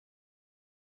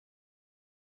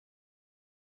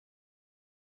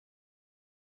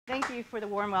Thank you for the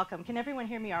warm welcome. Can everyone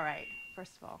hear me all right,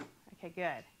 first of all? Okay,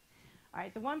 good. All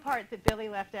right, the one part that Billy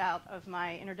left out of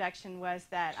my introduction was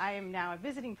that I am now a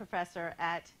visiting professor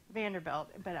at Vanderbilt,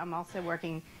 but I'm also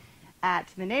working at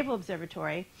the Naval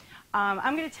Observatory.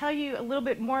 I'm going to tell you a little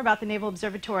bit more about the Naval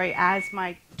Observatory as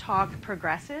my talk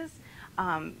progresses,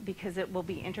 because it will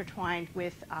be intertwined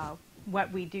with what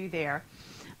we do there.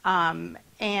 I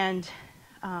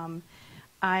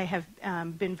have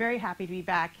been very happy to be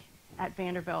back at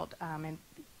Vanderbilt, and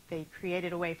they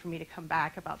created a way for me to come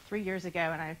back about 3 years ago,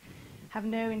 and I have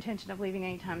no intention of leaving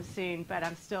anytime soon, but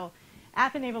I'm still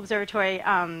at the Naval Observatory.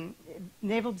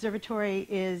 Naval Observatory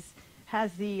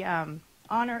has the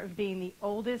honor of being the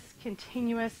oldest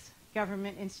continuous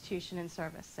government institution in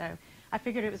service. So I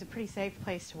figured it was a pretty safe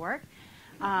place to work.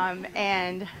 So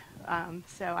I'm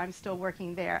still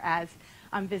working there as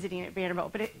I'm visiting at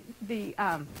Vanderbilt. But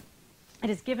it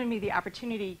has given me the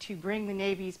opportunity to bring the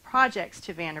Navy's projects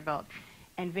to Vanderbilt,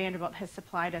 and Vanderbilt has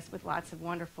supplied us with lots of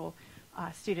wonderful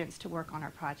students to work on our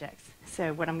projects.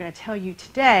 So what I'm going to tell you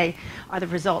today are the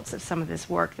results of some of this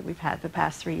work that we've had the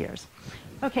past 3 years.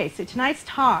 Okay, so tonight's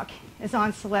talk is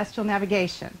on celestial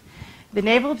navigation. The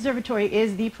Naval Observatory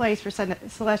is the place for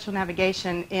celestial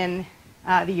navigation in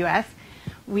the U.S.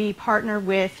 We partner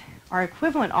with our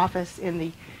equivalent office in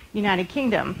the United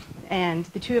Kingdom, and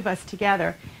the two of us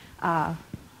together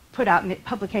put out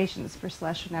publications for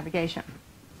celestial navigation.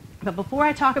 But before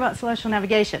I talk about celestial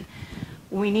navigation,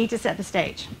 we need to set the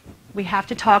stage. We have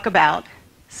to talk about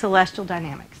celestial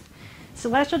dynamics.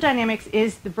 Celestial dynamics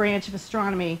is the branch of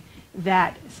astronomy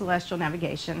that celestial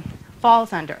navigation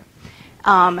falls under.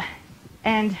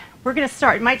 And we're going to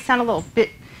start. It might sound a little bit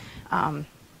a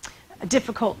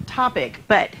difficult topic,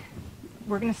 but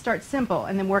we're going to start simple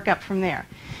and then work up from there.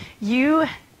 You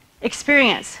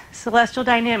experience celestial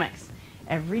dynamics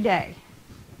every day.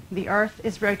 The Earth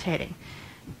is rotating.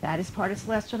 That is part of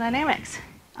celestial dynamics.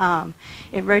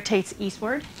 It rotates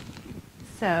eastward.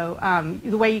 So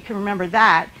the way you can remember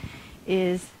that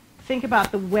is think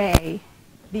about the way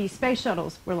the space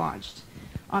shuttles were launched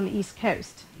on the East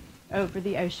Coast over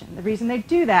the ocean. The reason they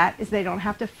do that is they don't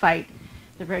have to fight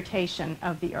the rotation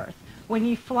of the Earth. When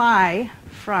you fly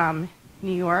from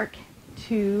New York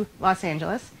to Los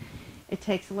Angeles, it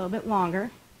takes a little bit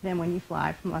longer than when you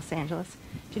fly from Los Angeles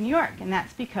to New York, and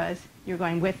that's because you're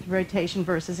going with rotation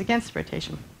versus against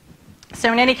rotation.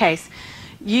 So in any case,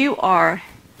 you are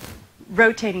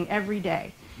rotating every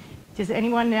day. Does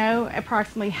anyone know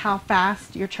approximately how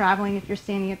fast you're traveling if you're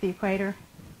standing at the equator,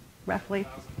 roughly?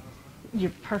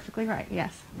 You're perfectly right,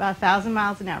 yes. About 1,000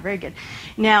 miles an hour, very good.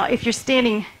 Now, if you're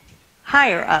standing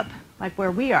higher up, like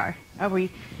where we are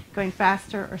we going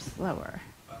faster or slower?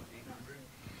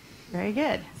 Very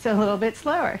good, so a little bit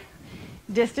slower.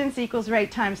 Distance equals rate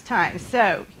times time.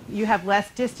 So you have less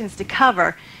distance to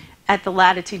cover at the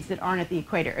latitudes that aren't at the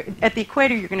equator. At the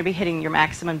equator, you're going to be hitting your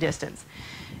maximum distance.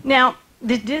 Now,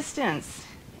 the distance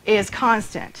is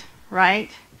constant, right?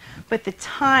 But the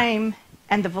time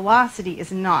and the velocity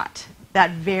is not.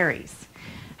 That varies.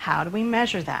 How do we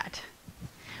measure that?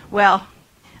 Well,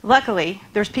 luckily,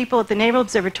 there's people at the Naval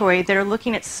Observatory that are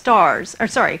looking at stars, or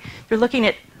sorry, they're looking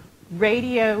at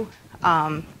radio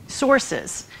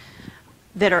sources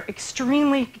that are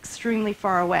extremely, extremely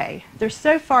far away. They're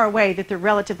so far away that they're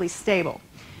relatively stable.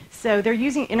 So they're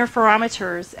using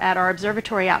interferometers at our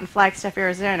observatory out in Flagstaff,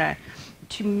 Arizona,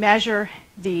 to measure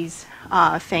these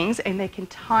things, and they can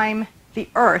time the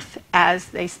Earth as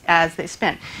they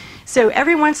spin. So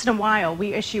every once in a while,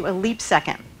 we issue a leap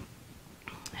second.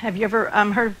 Have you ever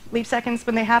heard of leap seconds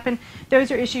when they happen? Those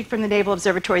are issued from the Naval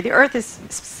Observatory. The Earth is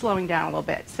slowing down a little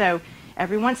bit. So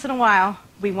every once in a while,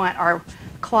 we want our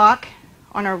clock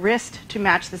on our wrist to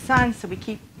match the sun, so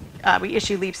we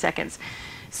issue leap seconds.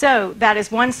 So that is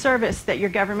one service that your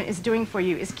government is doing for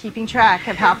you, is keeping track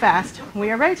of how fast we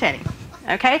are rotating.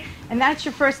 Okay? And that's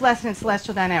your first lesson in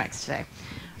celestial dynamics today.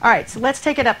 All right, so let's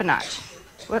take it up a notch.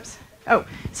 Whoops. Oh,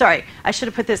 sorry, I should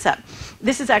have put this up.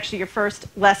 This is actually your first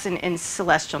lesson in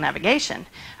celestial navigation.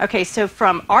 Okay, so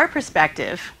from our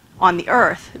perspective on the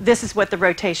Earth, this is what the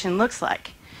rotation looks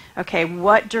like. Okay,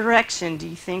 what direction do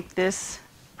you think this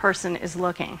person is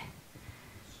looking?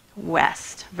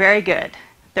 West. Very good.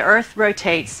 The Earth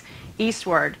rotates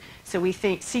eastward, so we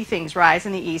see things rise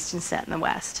in the east and set in the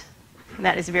west. And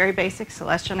that is very basic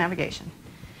celestial navigation.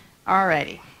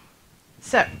 Alrighty.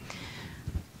 So,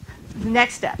 the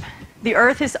next step. The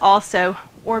Earth is also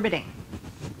orbiting.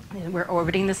 We're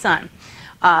orbiting the sun.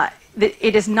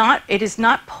 It is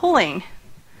not pulling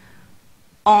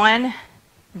on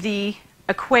the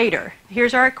equator.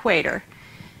 Here's our equator.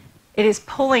 It is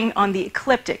pulling on the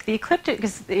ecliptic. The ecliptic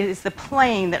is the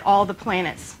plane that all the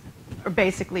planets are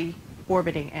basically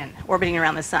orbiting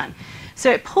around the sun.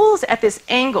 So it pulls at this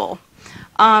angle.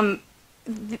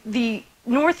 The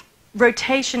north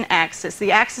rotation axis,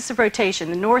 the axis of rotation,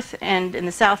 the north end and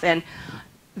the south end,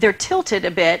 they're tilted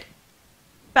a bit,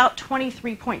 about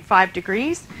 23.5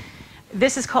 degrees.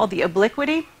 This is called the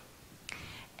obliquity.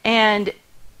 And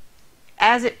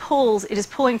as it pulls, it is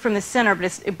pulling from the center,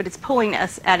 but it's pulling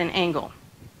us at an angle.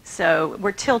 So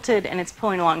we're tilted, and it's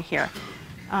pulling along here.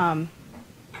 And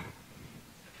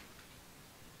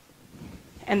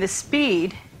the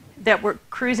speed that we're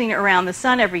cruising around the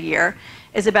sun every year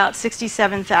is about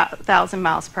 67,000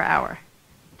 miles per hour.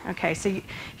 Okay, so if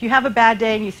you have a bad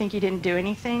day and you think you didn't do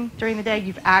anything during the day,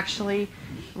 you've actually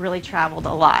really traveled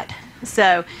a lot.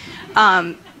 So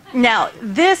now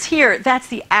this here, that's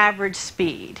the average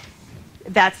speed.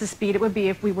 That's the speed it would be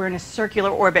if we were in a circular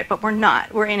orbit, but we're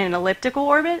not. We're in an elliptical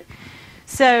orbit.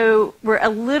 So we're a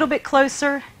little bit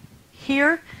closer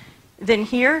here than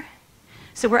here.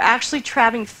 So we're actually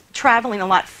traveling a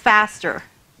lot faster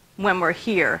when we're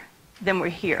here than we're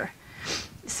here.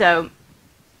 So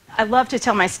I love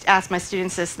to ask my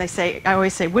students this. I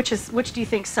always say, which do you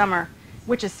think summer,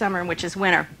 which is summer and which is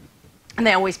winter? And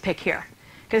they always pick here.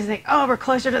 Because they think, oh, we're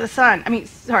closer to the sun. I mean,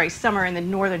 sorry, summer in the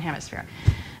northern hemisphere.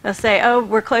 They'll say, oh,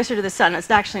 we're closer to the sun. That's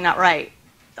actually not right.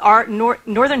 Our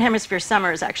northern hemisphere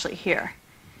summer is actually here.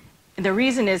 And the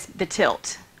reason is the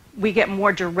tilt. We get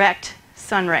more direct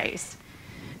sun rays.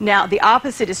 Now, the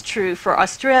opposite is true for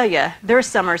Australia. Their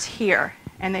summer's here.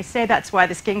 And they say that's why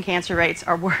the skin cancer rates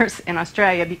are worse in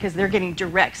Australia, because they're getting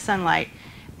direct sunlight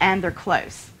and they're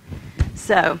close.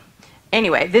 So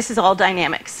anyway, this is all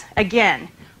dynamics. Again,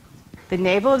 the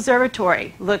Naval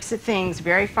Observatory looks at things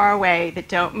very far away that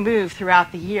don't move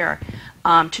throughout the year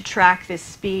to track this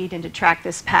speed and to track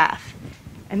this path.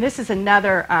 And this is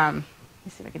another, let me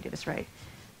see if I can do this right.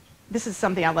 This is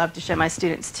something I love to show my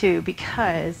students too,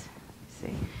 because,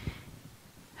 let's see,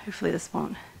 hopefully this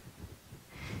won't.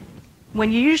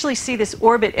 When you usually see this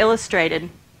orbit illustrated,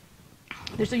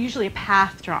 there's usually a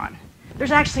path drawn.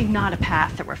 There's actually not a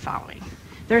path that we're following.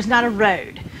 There's not a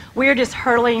road. We're just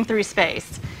hurtling through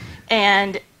space.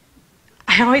 And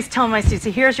I always tell my students,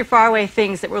 so here's your faraway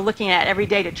things that we're looking at every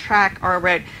day to track our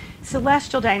road.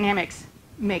 Celestial dynamics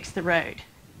makes the road,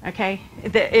 okay?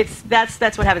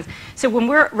 That's what happens. So when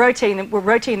we're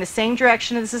rotating the same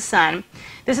direction as the sun.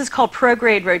 This is called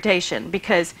prograde rotation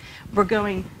because we're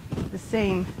going the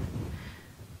same.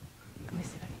 Let me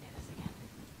see if I can do this again.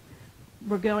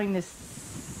 We're going the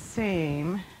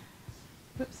same.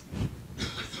 Oops.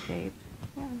 Escape.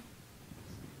 Yeah.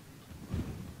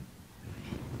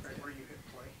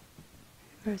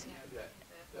 Where is he?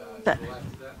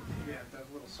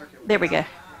 There we go.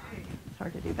 It's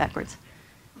hard to do backwards.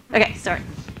 Okay, sorry.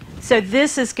 So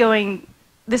this is called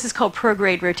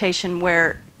prograde rotation,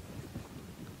 where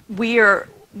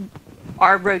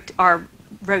our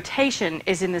rotation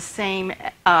is in the same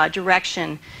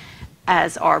direction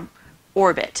as our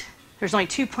orbit. There's only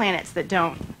two planets that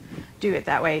don't do it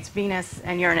that way. It's Venus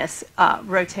and Uranus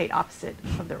rotate opposite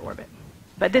of their orbit.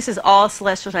 But this is all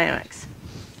celestial dynamics.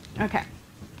 Okay.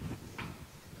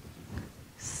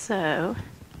 So,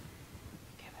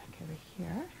 go back over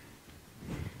here.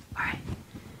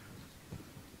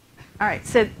 All right,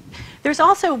 so there's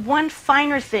also one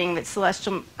finer thing that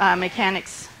celestial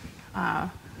mechanics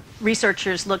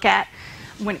researchers look at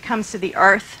when it comes to the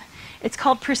Earth. It's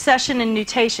called precession and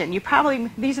nutation.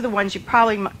 These are the ones you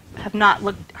probably have not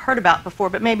heard about before,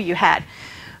 but maybe you had.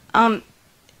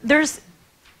 There is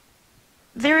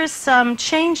some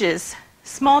changes,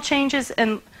 small changes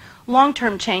and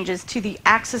long-term changes to the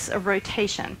axis of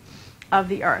rotation of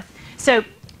the Earth. So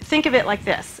think of it like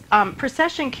this.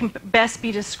 Precession can best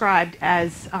be described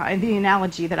as, and the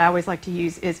analogy that I always like to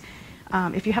use is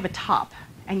if you have a top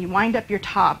and you wind up your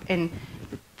top and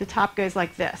the top goes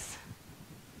like this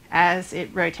as it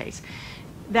rotates.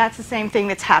 That's the same thing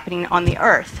that's happening on the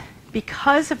Earth.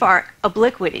 Because of our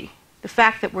obliquity, the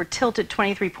fact that we're tilted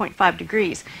 23.5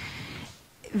 degrees,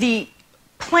 the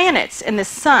planets and the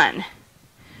sun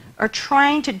are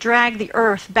trying to drag the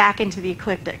Earth back into the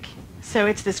ecliptic. So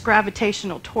it's this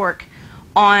gravitational torque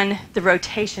on the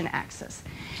rotation axis.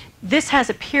 This has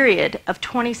a period of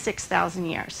 26,000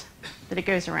 years that it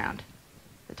goes around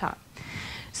the top.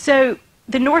 So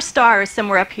the North Star is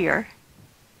somewhere up here,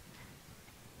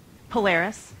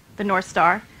 Polaris, the North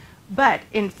Star. But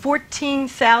in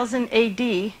 14,000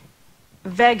 AD,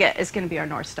 Vega is going to be our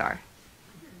North Star.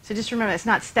 So just remember, it's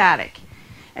not static.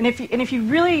 And if you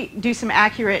really do some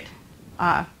accurate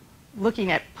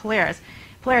looking at Polaris,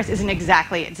 Polaris isn't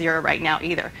exactly at 0 right now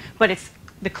either, but it's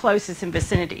the closest in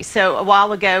vicinity. So a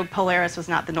while ago, Polaris was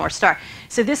not the North Star.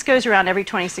 So this goes around every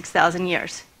 26,000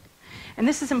 years. And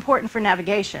this is important for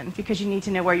navigation because you need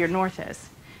to know where your north is.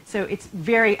 So it's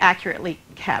very accurately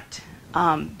kept,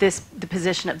 the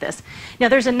position of this. Now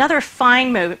there's another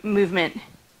fine movement.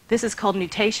 This is called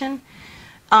nutation.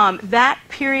 That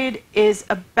period is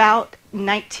about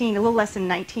 19, a little less than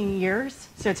 19 years.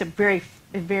 So it's a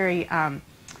very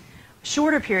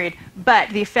shorter period, but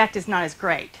the effect is not as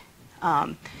great.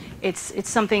 It's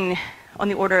something on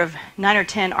the order of 9 or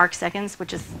 10 arc seconds,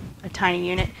 which is a tiny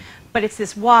unit, but it's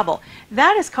this wobble.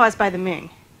 That is caused by the moon.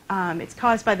 It's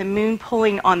caused by the moon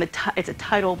pulling on it's a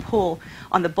tidal pull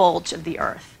on the bulge of the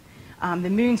Earth. The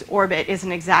moon's orbit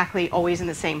isn't exactly always in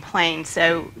the same plane,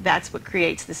 so that's what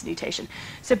creates this nutation.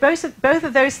 So both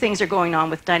of those things are going on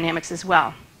with dynamics as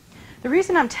well. The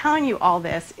reason I'm telling you all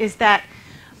this is that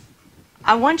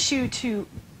I want you to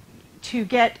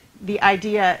get the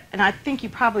idea, and I think you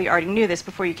probably already knew this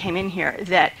before you came in here,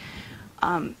 that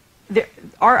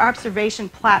our observation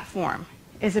platform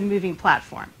is a moving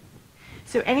platform.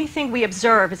 So anything we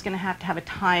observe is going to have a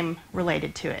time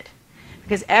related to it,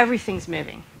 because everything's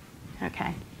moving.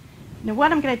 Okay. Now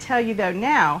what I'm going to tell you, though,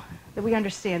 now that we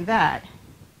understand that,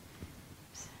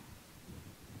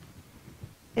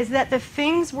 is that the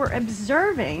things we're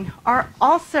observing are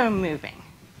also moving.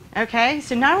 Okay,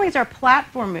 so not only is our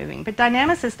platform moving, but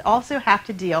dynamicists also have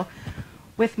to deal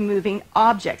with moving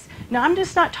objects. Now, I'm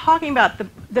just not talking about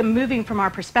the moving from our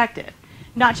perspective.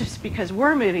 Not just because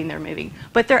we're moving, they're moving,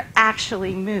 but they're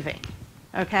actually moving.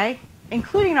 Okay,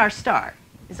 including our star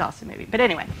is also moving. But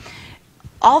anyway,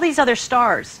 all these other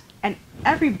stars and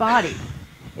every body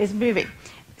is moving.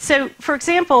 So, for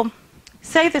example,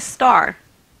 say this star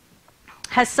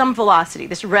has some velocity,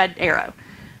 this red arrow.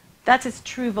 That's its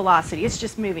true velocity. It's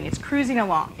just moving. It's cruising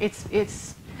along.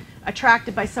 It's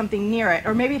attracted by something near it.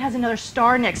 Or maybe it has another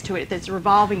star next to it that's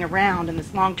revolving around in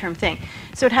this long-term thing.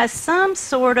 So it has some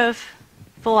sort of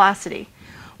velocity.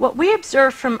 What we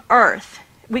observe from Earth,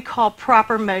 we call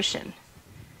proper motion.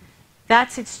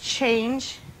 That's its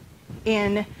change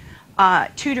in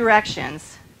two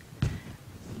directions,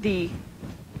 the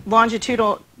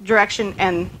longitudinal direction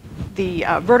and the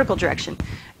vertical direction,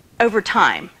 over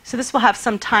time. So this will have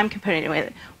some time component with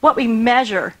it. What we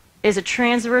measure is a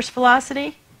transverse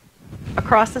velocity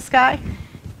across the sky,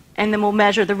 and then we'll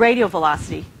measure the radial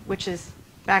velocity, which is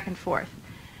back and forth.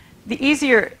 The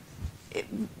easier,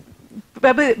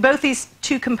 both these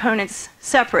two components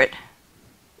separate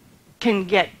can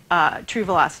get true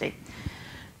velocity.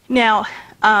 Now,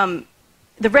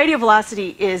 the radial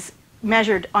velocity is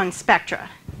measured on spectra.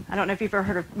 I don't know if you've ever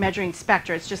heard of measuring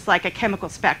spectra. It's just like a chemical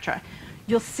spectra.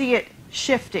 You'll see it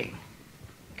shifting,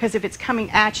 because if it's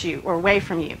coming at you or away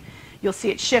from you, you'll see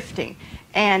it shifting.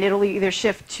 And it'll either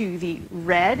shift to the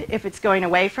red if it's going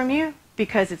away from you,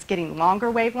 because it's getting longer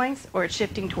wavelengths, or it's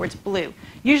shifting towards blue.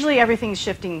 Usually everything's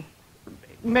shifting,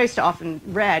 most often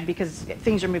red, because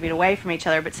things are moving away from each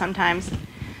other, but sometimes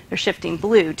they're shifting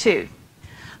blue too.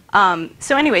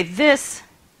 So anyway, this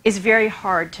is very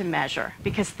hard to measure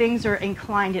because things are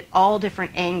inclined at all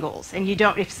different angles, and you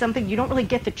don't really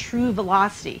get the true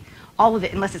velocity, all of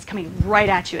it, unless it's coming right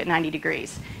at you at 90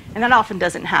 degrees, and that often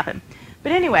doesn't happen.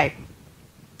 But anyway,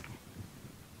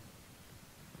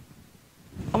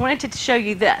 I wanted to show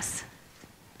you this.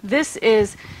 This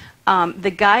is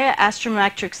the Gaia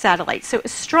astrometric satellite. So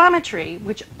astrometry,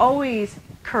 which always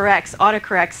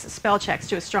autocorrects spell checks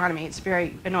to astronomy. It's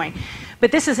very annoying.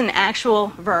 But this is an actual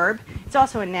verb. It's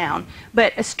also a noun.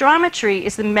 But astrometry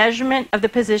is the measurement of the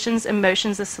positions and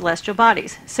motions of celestial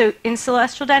bodies. So in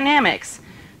celestial dynamics,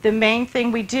 the main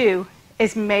thing we do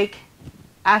is make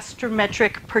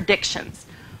astrometric predictions.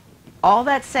 All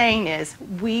that's saying is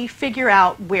we figure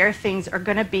out where things are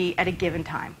going to be at a given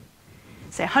time.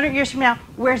 Say 100 years from now,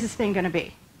 where's this thing going to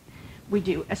be? We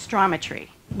do astrometry.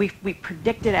 We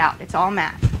predict it out. It's all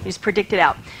math. We just predict it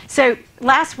out. So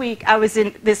last week I was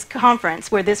in this conference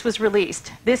where this was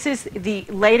released. This is the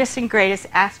latest and greatest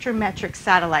astrometric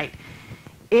satellite.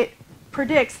 It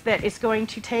predicts that it's going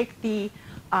to take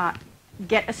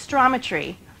get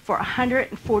astrometry for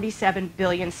 147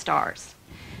 billion stars.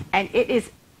 And it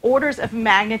is orders of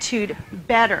magnitude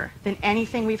better than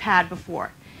anything we've had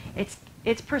before.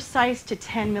 It's precise to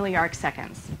 10 milliarc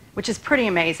seconds, which is pretty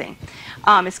amazing.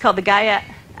 It's called the Gaia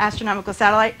Astronomical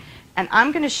Satellite, and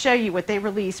I'm going to show you what they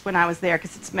released when I was there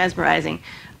because it's mesmerizing.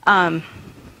 Let's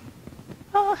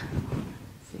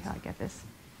see how I get this.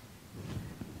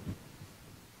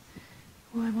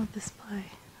 Oh, I want this play.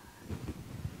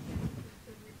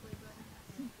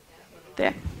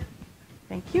 There.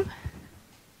 Thank you.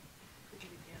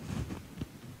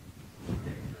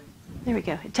 There we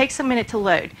go. It takes a minute to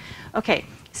load. Okay,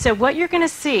 so what you're going to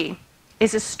see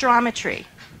is astrometry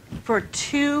for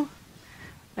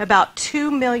about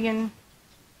 2 million,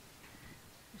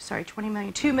 sorry, 20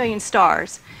 million, 2 million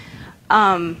stars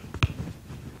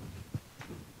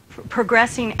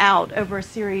progressing out over a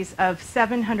series of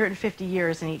 750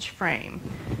 years in each frame.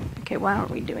 Okay, what are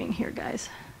we doing here, guys?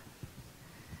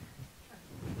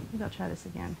 Maybe I'll try this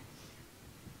again.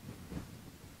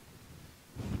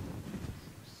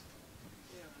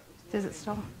 Does it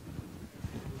stall?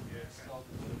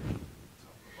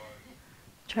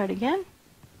 Try it again.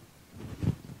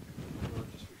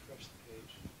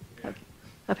 Okay.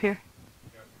 Up here.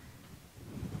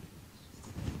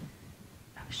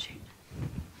 Oh, shoot.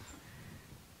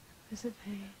 Visit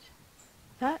page.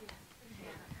 That?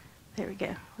 There we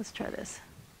go. Let's try this.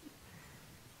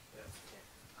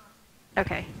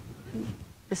 Okay.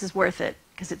 This is worth it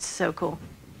because it's so cool.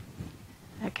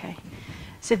 Okay.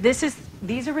 So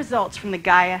these are results from the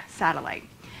Gaia satellite.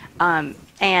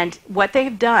 And what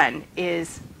they've done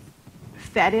is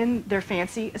fed in their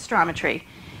fancy astrometry,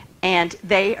 and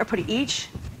they are putting each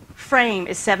frame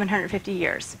is 750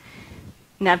 years.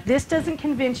 Now, if this doesn't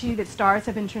convince you that stars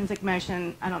have intrinsic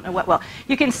motion, I don't know what will.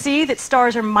 You can see that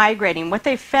stars are migrating. What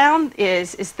they found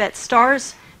is that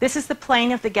stars, this is the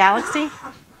plane of the galaxy,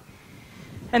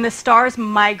 and the stars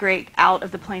migrate out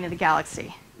of the plane of the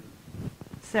galaxy.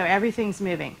 So everything's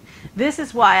moving. This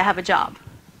is why I have a job,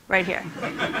 right here.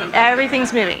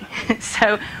 Everything's moving.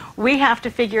 So we have to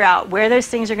figure out where those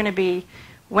things are going to be,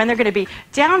 when they're going to be.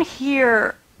 Down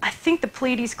here, I think the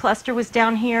Pleiades cluster was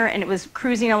down here, and it was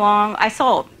cruising along. I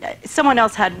saw, someone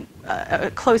else had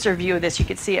a closer view of this. You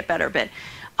could see it better, but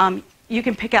you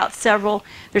can pick out several.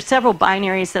 There's several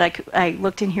binaries that I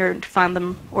looked in here to find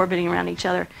them orbiting around each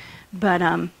other.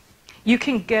 But you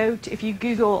can go to, if you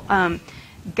Google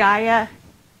Gaia,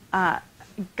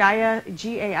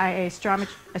 G-A-I-A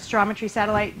astrometry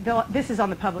satellite, this is on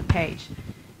the public page.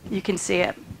 You can see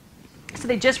it. So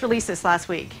they just released this last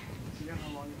week. Do you know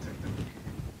how long it took them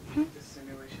to do the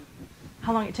simulation?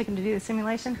 How long it took them to do the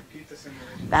simulation? Compute the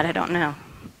simulation. That I don't know.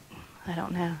 I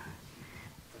don't know.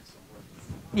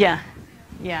 Yeah,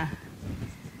 yeah.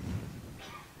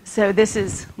 So this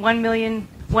is 1 million,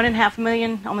 1.5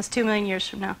 million, almost 2 million years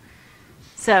from now.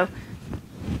 So,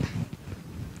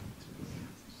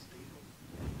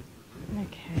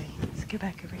 okay, let's go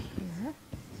back over here.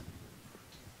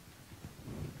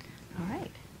 All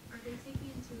right. Are they taking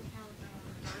into account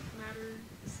dark matter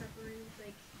separate,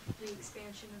 like the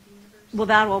expansion of the universe? Well,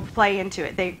 that will play into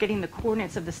it. They're getting the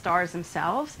coordinates of the stars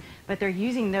themselves, but they're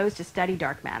using those to study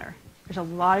dark matter. There's a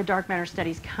lot of dark matter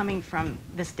studies coming from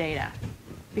this data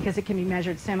because it can be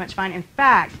measured so much fine. In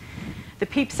fact,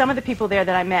 some of the people there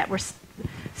that I met were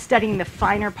studying the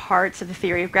finer parts of the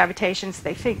theory of gravitation. So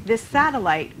they think this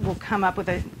satellite will come up with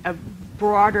a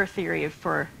broader theory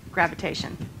for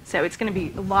gravitation. So it's going to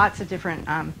be lots of different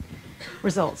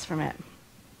results from it.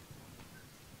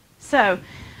 So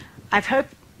I've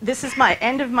hoped this is my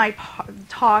end of my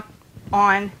talk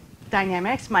on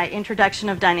dynamics, my introduction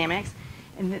of dynamics.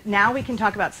 And now we can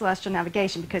talk about celestial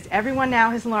navigation because everyone now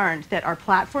has learned that our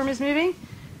platform is moving,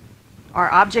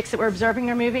 our objects that we're observing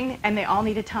are moving, and they all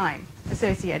need a time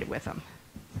associated with them.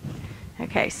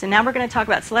 Okay, so now we're going to talk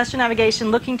about celestial navigation,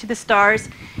 looking to the stars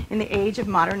in the age of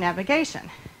modern navigation.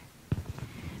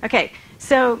 Okay,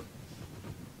 so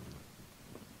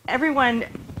everyone,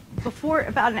 before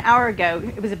about an hour ago,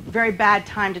 it was a very bad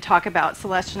time to talk about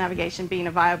celestial navigation being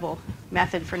a viable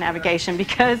method for navigation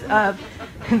because of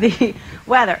the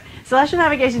weather. Celestial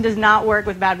navigation does not work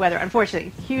with bad weather,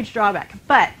 unfortunately. Huge drawback.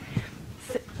 But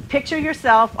picture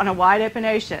yourself on a wide open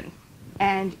ocean,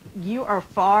 and you are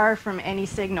far from any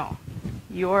signal.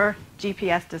 Your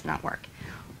GPS does not work.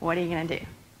 What are you going to do?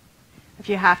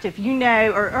 If you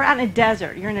know, or out in a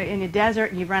desert, you're in a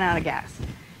desert and you've run out of gas,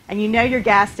 and you know your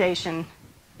gas station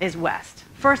is west.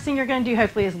 First thing you're going to do,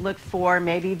 hopefully, is look for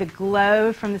maybe the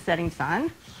glow from the setting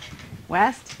sun.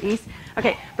 West, east.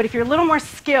 Okay, but if you're a little more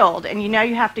skilled and you know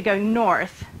you have to go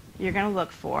north, you're going to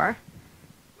look for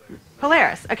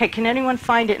Polaris. Okay, can anyone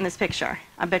find it in this picture?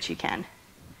 I bet you can.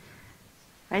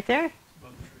 Right there?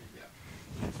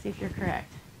 Let's see if you're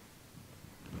correct.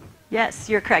 Yes,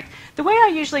 you're correct. The way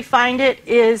I usually find it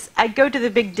is I go to the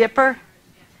Big Dipper,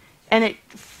 and it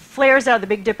flares out of the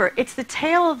Big Dipper. It's the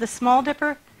tail of the Small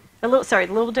Dipper, the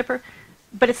Little Dipper,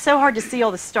 but it's so hard to see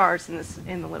all the stars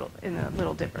in the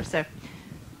Little Dipper. So,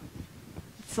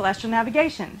 celestial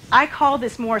navigation. I call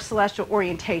this more celestial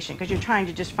orientation because you're trying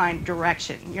to just find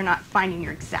direction. You're not finding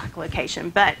your exact location,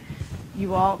 but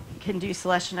you all can do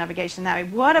celestial navigation that way.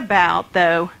 What about,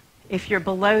 though, if you're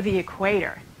below the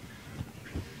equator?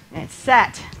 and it's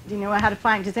set. Do you know how to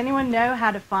find? Does anyone know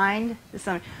how to find the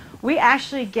sun? We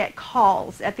actually get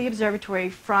calls at the observatory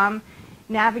from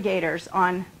navigators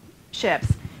on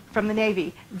ships from the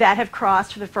Navy that have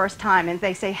crossed for the first time, and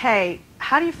they say, hey,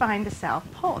 how do you find the South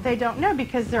Pole? They don't know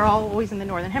because they're all always in the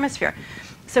northern hemisphere.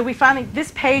 So we finally,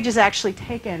 this page is actually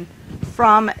taken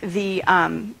from the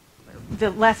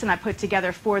lesson I put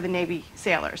together for the Navy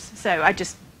sailors. So I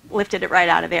just lifted it right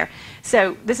out of there.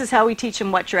 So this is how we teach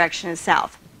them what direction is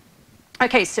south.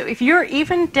 Okay, so if you're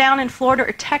even down in Florida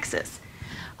or Texas,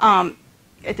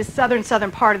 at the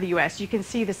southern part of the U.S., you can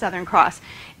see the Southern Cross.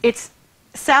 It's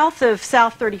south of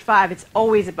South 35. It's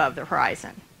always above the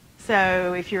horizon.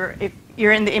 So if you're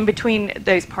in between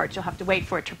those parts, you'll have to wait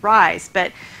for it to rise.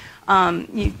 But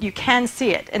you can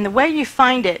see it. And the way you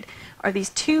find it are these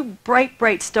two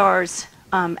bright stars,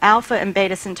 Alpha and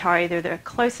Beta Centauri. They're the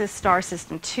closest star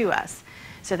system to us.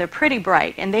 So they're pretty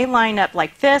bright. And they line up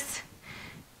like this.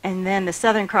 And then the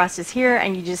Southern Cross is here.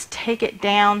 And you just take it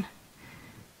down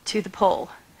to the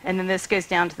pole. And then this goes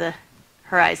down to the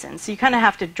horizon. So you kind of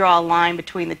have to draw a line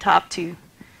between the top two.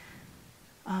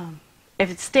 If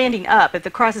it's standing up, if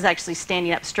the cross is actually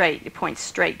standing up straight, it points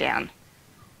straight down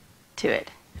to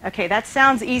it. Okay, that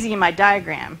sounds easy in my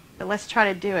diagram, but let's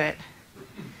try to do it.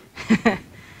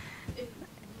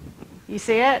 You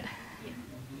see it?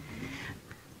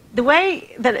 The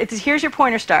way that it is, here's your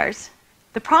pointer stars.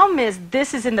 The problem is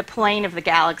this is in the plane of the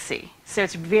galaxy, so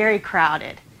it's very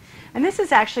crowded. And this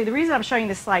is actually, the reason I'm showing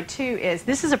this slide too is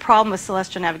this is a problem with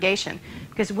celestial navigation,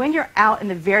 because when you're out in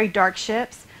the very dark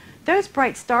ships, those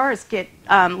bright stars get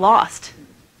lost.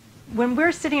 When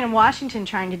we're sitting in Washington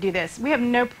trying to do this, we have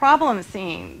no problem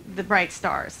seeing the bright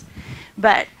stars.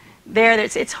 But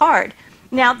it's hard.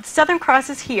 Now, the Southern Cross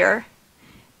is here.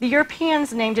 The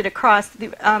Europeans named it a cross.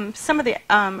 Some of the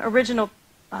original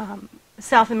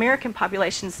South American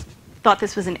populations thought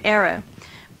this was an arrow,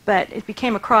 but it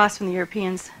became a cross when the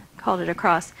Europeans called it a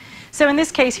cross. So in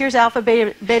this case, here's Alpha,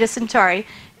 Beta Centauri,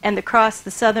 and the cross,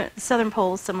 the southern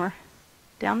pole is somewhere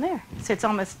down there. So it's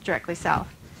almost directly south.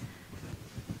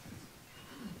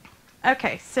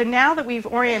 Okay, so now that we've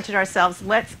oriented ourselves,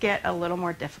 let's get a little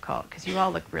more difficult, because you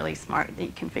all look really smart that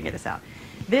you can figure this out.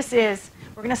 This is,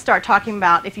 we're going to start talking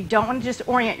about if you don't want to just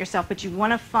orient yourself, but you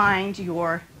want to find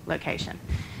your location.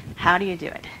 How do you do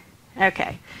it?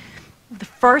 Okay, the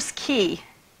first key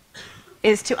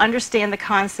is to understand the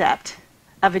concept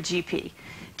of a GP.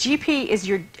 GP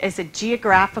is a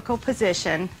geographical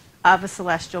position of a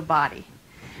celestial body.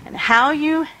 And how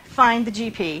you find the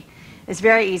GP is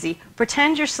very easy.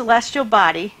 Pretend your celestial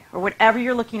body, or whatever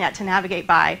you're looking at to navigate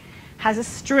by, has a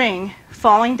string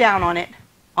falling down on it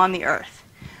on the Earth.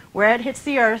 Where it hits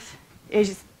the Earth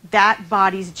is that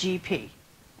body's GP.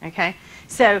 Okay?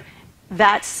 So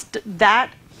that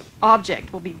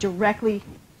object will be directly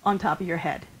on top of your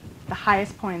head, the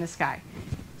highest point in the sky.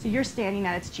 So you're standing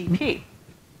at its GP.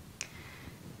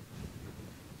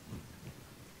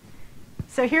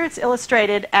 So here it's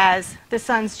illustrated as the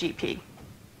sun's GP.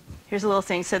 Here's a little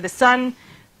thing. So the sun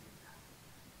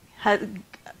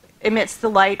emits the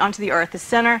light onto the Earth. The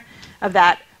center of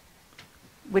that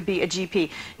would be a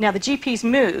GP. Now the GPs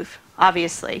move,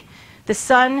 obviously. The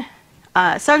sun's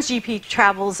GP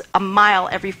travels a mile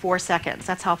every 4 seconds.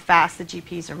 That's how fast the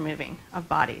GPs are moving of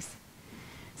bodies.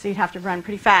 So you'd have to run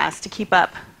pretty fast to keep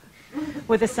up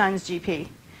with the sun's GP.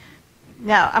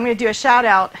 Now I'm going to do a shout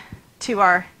out to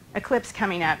our eclipse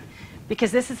coming up,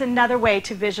 because this is another way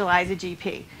to visualize a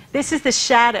GP. This is the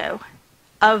shadow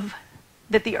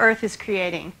that the Earth is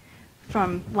creating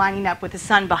from lining up with the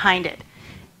sun behind it.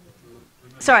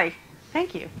 Sorry,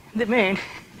 thank you. The moon.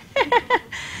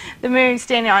 The moon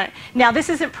standing on it. Now this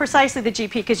isn't precisely the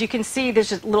GP, because you can see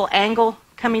there's a little angle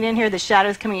coming in here. The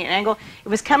shadow's coming in at an angle. If it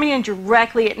was coming in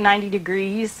directly at 90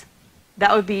 degrees,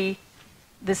 that would be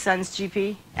the sun's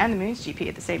GP and the moon's GP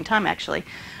at the same time, actually.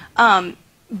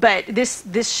 But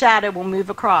this shadow will move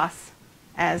across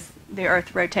as the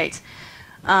Earth rotates.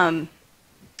 The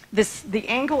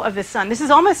angle of the sun, this is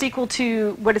almost equal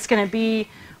to what it's going to be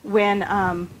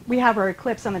when we have our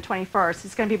eclipse on the 21st.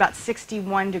 It's going to be about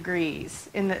 61 degrees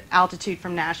in the altitude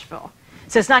from Nashville.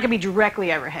 So it's not going to be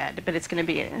directly overhead, but it's going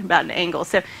to be about an angle.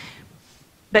 So,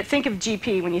 but think of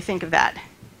GP when you think of that.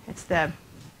 It's the...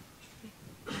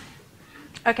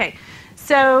 Okay,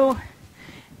 so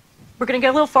we're going to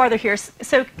go a little farther here.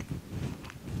 So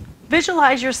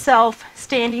visualize yourself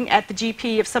standing at the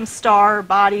GP of some star,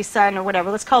 body, sun, or whatever.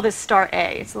 Let's call this star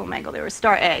A. It's a little mangled there.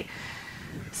 Star A.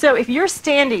 So if you're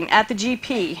standing at the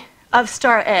GP of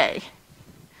star A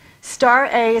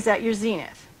is at your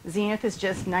zenith. Zenith is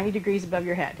just 90 degrees above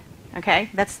your head.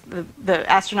 Okay? That's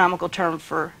the astronomical term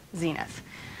for zenith.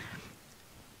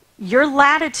 your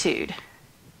latitude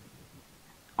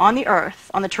on the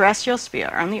Earth, on the terrestrial sphere,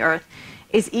 on the Earth,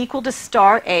 is equal to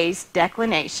star A's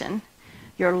declination.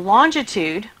 Your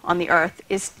longitude on the Earth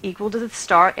is equal to the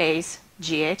star A's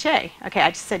GHA. Okay,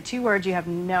 I just said two words. You have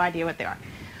no idea what they are.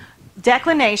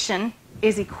 Declination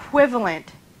is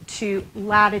equivalent to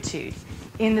latitude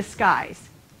in the skies.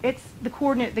 It's the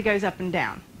coordinate that goes up and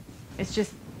down. It's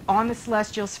just on the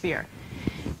celestial sphere.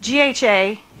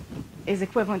 GHA is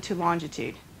equivalent to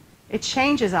longitude. It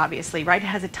changes, obviously, right? It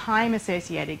has a time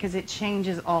associated because it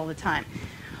changes all the time.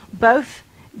 Both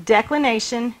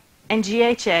declination and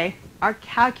GHA are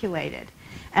calculated.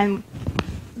 And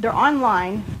they're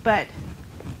online, but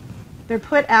they're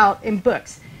put out in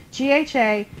books.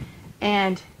 GHA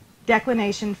and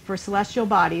declination for celestial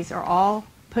bodies are all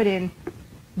put in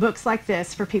books like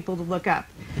this for people to look up.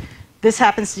 This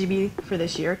happens to be for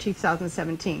this year,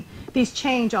 2017. These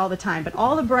change all the time, but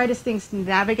all the brightest things to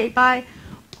navigate by,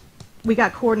 we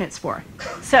got coordinates for.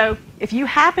 So if you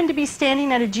happen to be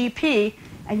standing at a GP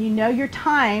and you know your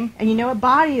time and you know what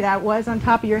body that was on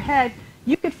top of your head,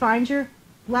 you could find your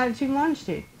latitude and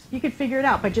longitude. You could figure it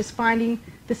out by just finding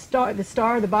the star,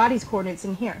 the body's coordinates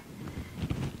in here.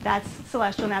 That's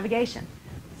celestial navigation.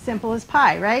 Simple as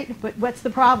pie, right? But what's the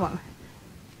problem?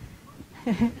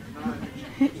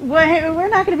 We're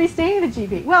not going to be staying at the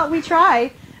GP. Well, we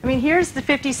try. I mean, here's the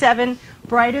 57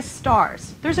 brightest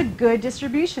stars. There's a good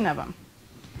distribution of them.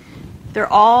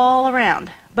 They're all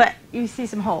around, but you see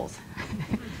some holes.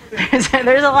 there's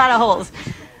a lot of holes.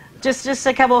 Just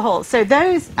a couple of holes. So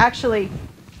those actually,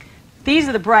 these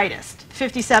are the brightest,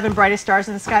 57 brightest stars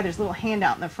in the sky. There's a little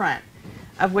handout in the front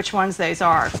of which ones those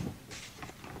are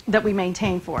that we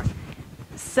maintain for.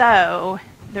 So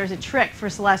there's a trick for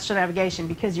celestial navigation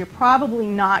because you're probably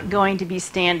not going to be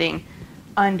standing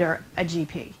under a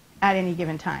GP at any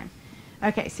given time.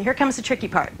 Okay, so here comes the tricky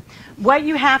part. What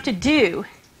you have to do,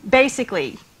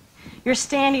 basically, you're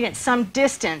standing at some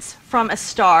distance from a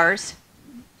star's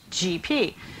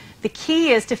GP. The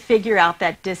key is to figure out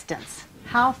that distance.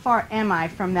 How far am I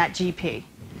from that GP?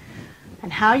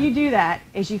 And how you do that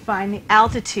is you find the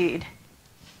altitude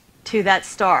to that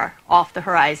star off the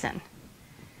horizon.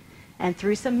 And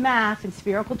through some math and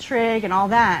spherical trig and all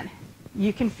that,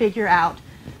 you can figure out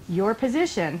your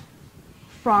position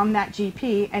from that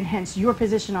GP and hence your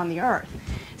position on the Earth.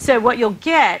 So what you'll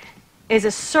get is a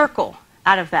circle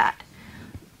out of that.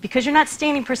 Because you're not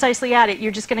standing precisely at it,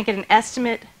 you're just going to get an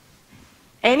estimate.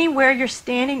 Anywhere you're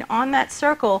standing on that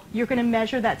circle, you're going to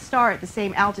measure that star at the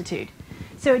same altitude.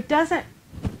 So it doesn't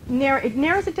it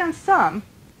narrows it down some,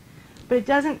 but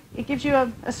it gives you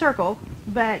a circle,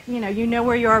 but you know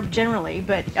where you are generally,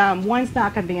 but one's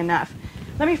not going to be enough.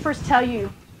 Let me first tell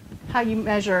you how you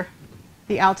measure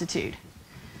the altitude.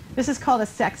 This is called a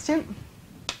sextant,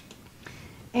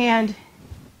 and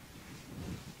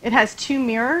it has two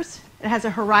mirrors. It has a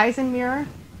horizon mirror.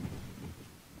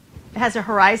 It has a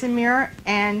horizon mirror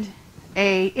and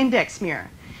an index mirror.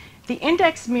 The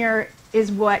index mirror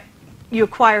is what you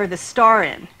acquire the star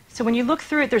in. So when you look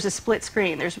through it, there's a split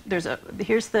screen.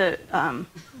 Here's the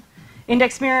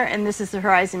index mirror, and this is the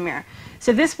horizon mirror.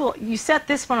 So you set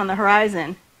this one on the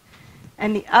horizon,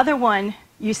 and the other one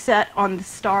you set on the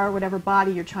star, whatever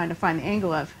body you're trying to find the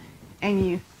angle of, and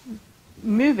you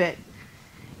move it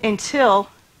until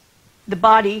the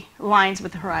body lines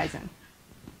with the horizon.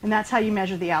 And that's how you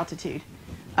measure the altitude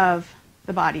of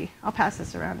the body. I'll pass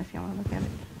this around if you want to look at it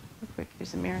real quick. Here's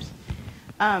some mirrors.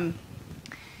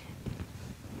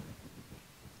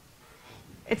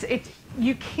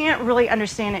 You can't really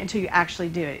understand it until you actually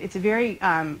do it. It's very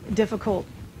difficult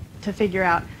to figure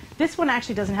out. This one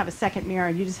actually doesn't have a second mirror.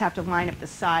 You just have to line up the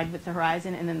side with the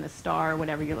horizon and then the star or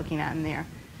whatever you're looking at in there.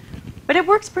 But it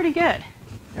works pretty good.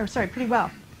 Pretty well.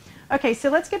 Okay, so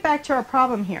let's get back to our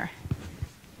problem here.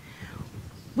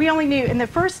 We only knew, in the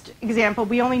first example,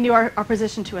 we only knew our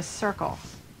position to a circle.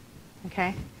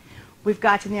 Okay? We've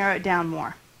got to narrow it down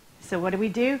more. So what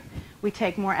do? We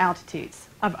take more altitudes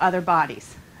of other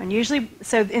bodies. And usually,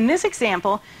 so in this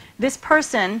example, this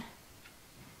person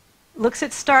looks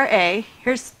at star A.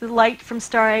 Here's the light from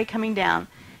star A coming down.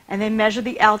 And they measure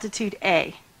the altitude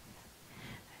A.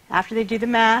 After they do the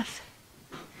math,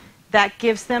 that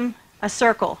gives them a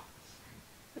circle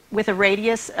with a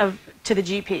radius to the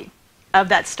GP of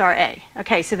that star A.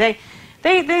 Okay, so they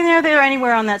know they're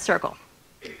anywhere on that circle.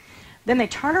 Then they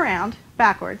turn around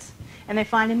backwards and they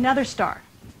find another star,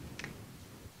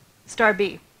 star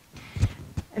B.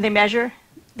 And they measure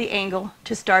the angle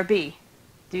to star B,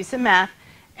 do some math,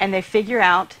 and they figure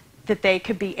out that they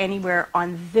could be anywhere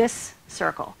on this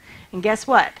circle. And guess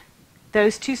what?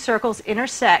 Those two circles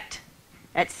intersect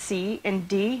at C and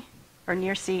D, or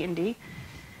near C and D.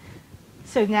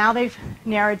 So now they've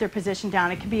narrowed their position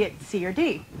down. It could be at C or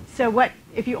D. So what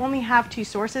if you only have two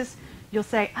sources? You'll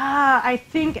say, I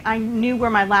think I knew where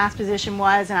my last position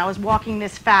was, and I was walking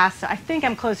this fast, so I think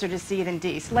I'm closer to C than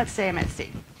D. So let's say I'm at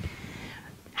C.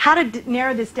 How to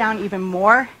narrow this down even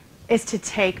more is to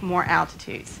take more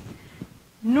altitudes.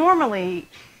 Normally,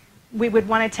 we would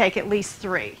want to take at least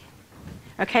 3.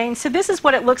 Okay, and so this is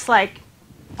what it looks like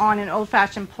on an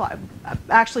old-fashioned plot,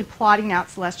 actually plotting out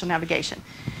celestial navigation.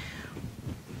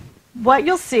 What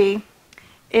you'll see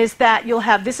is that you'll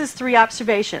have, this is 3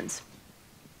 observations.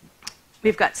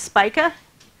 We've got Spica,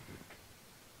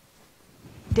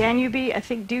 Danube, I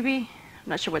think Doobie, I'm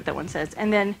not sure what that one says,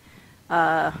 and then, sorry,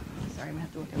 I'm going to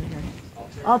have to look over here.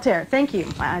 Altair, thank you,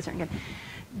 my eyes aren't good.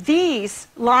 These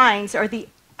lines are the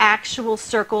actual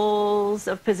circles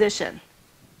of position.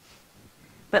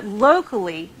 But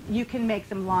locally, you can make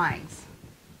them lines.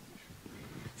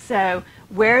 So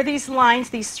where these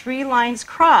lines, these 3 lines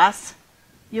cross,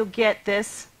 you'll get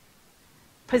this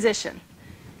position.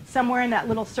 Somewhere in that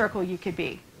little circle you could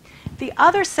be. The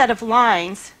other set of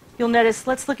lines, you'll notice,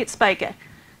 let's look at Spica.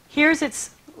 Here's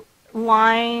its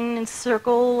line and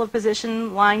circle of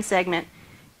position, line segment.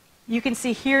 You can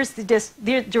see here's the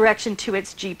direction to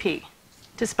its GP,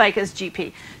 to Spica's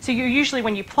GP. So you usually,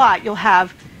 when you plot, you'll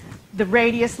have the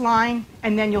radius line,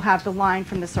 and then you'll have the line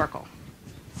from the circle.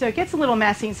 So it gets a little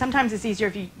messy, and sometimes it's easier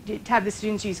if you have the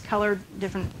students use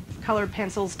different colored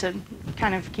pencils to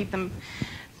kind of keep them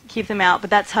out, but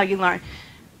that's how you learn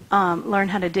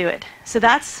how to do it. So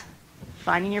that's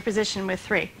finding your position with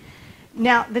 3.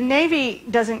 Now, the Navy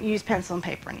doesn't use pencil and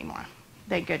paper anymore.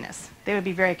 Thank goodness. They would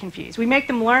be very confused. We make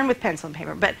them learn with pencil and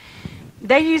paper, but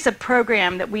they use a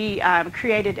program that we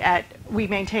we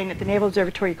maintain at the Naval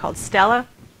Observatory called Stella.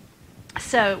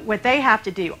 So what they have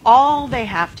to do, all they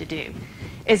have to do,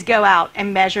 is go out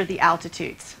and measure the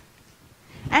altitudes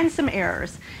and some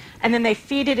errors. And then they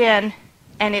feed it in,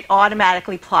 and it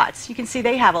automatically plots. You can see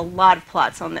they have a lot of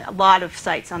plots on a lot of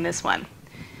sites on this one.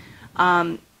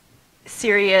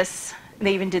 Sirius,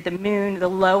 they even did the moon, the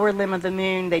lower limb of the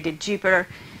moon. They did Jupiter.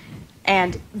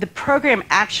 And the program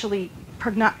actually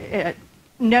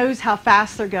knows how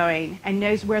fast they're going and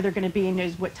knows where they're going to be and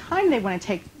knows what time they want to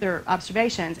take their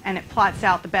observations, and it plots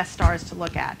out the best stars to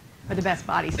look at, or the best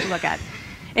bodies to look at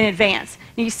in advance.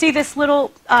 And you see this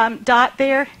little dot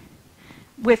there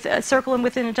with a circle and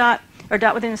within a dot, or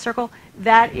dot within a circle?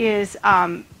 That is,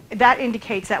 that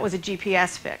indicates that was a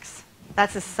GPS fix.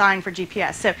 That's a sign for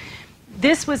GPS. So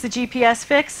this was the GPS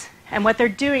fix, and what they're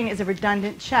doing is a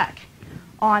redundant check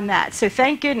on that. So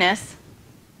thank goodness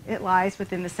it lies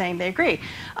within the same, they agree.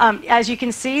 As you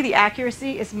can see, the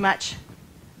accuracy is much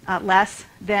less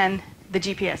than the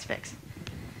GPS fix.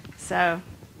 So,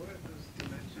 What are those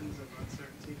dimensions of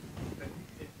uncertainty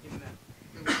in that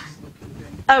looking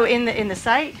thing? oh, in the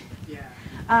site? Yeah.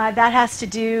 That has to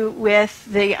do with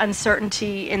the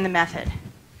uncertainty in the method.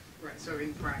 Right, so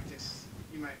in practice,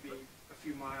 you might be a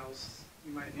few miles,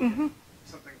 you might need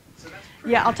something. So that's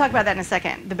pretty Yeah, I'll talk about that in a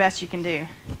second, the best you can do.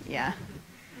 Yeah.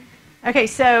 Okay,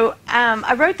 so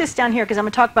I wrote this down here because I'm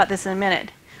going to talk about this in a minute.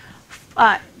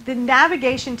 The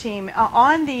navigation team,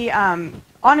 on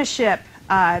a ship,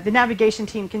 the navigation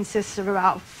team consists of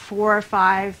about 4 or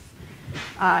 5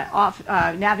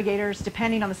 navigators,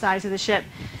 depending on the size of the ship.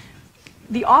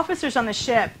 The officers on the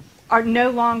ship are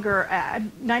no longer,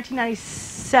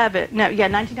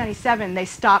 1997, they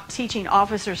stopped teaching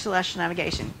officer celestial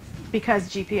navigation because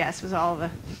GPS was all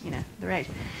the rage.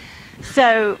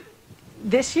 So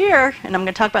this year, and I'm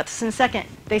going to talk about this in a second,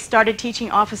 they started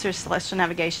teaching officers celestial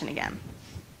navigation again,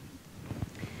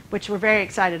 which we're very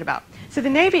excited about. So the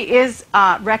Navy is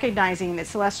recognizing that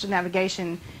celestial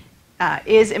navigation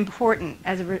is important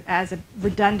as a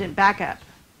redundant backup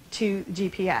to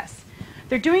GPS.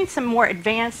 They're doing some more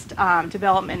advanced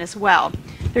development as well.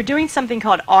 They're doing something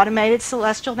called automated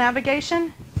celestial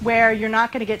navigation, where you're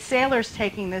not going to get sailors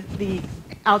taking the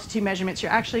altitude measurements.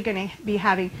 You're actually going to be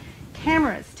having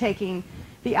cameras taking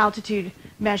the altitude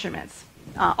measurements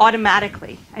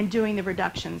automatically and doing the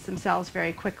reductions themselves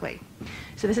very quickly.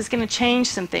 So this is going to change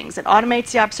some things. It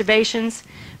automates the observations.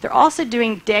 They're also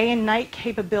doing day and night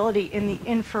capability in the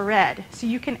infrared. So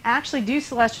you can actually do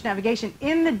celestial navigation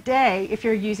in the day if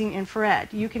you're using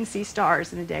infrared. You can see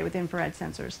stars in the day with infrared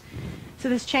sensors. So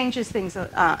this changes things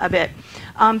a bit.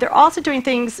 They're also doing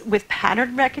things with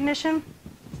pattern recognition.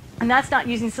 And that's not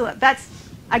using,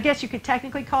 I guess you could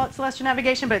technically call it celestial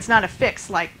navigation, but it's not a fix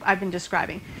like I've been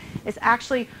describing. It's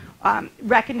actually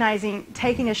recognizing,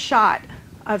 taking a shot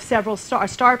of several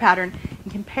star pattern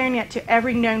and comparing it to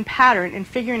every known pattern and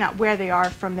figuring out where they are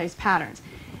from those patterns.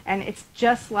 And it's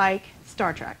just like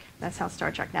Star Trek. That's how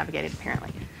Star Trek navigated,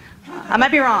 apparently. I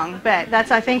might be wrong, but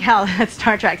that's, I think, how that's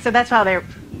Star Trek. So that's how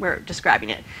we're describing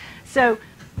it. So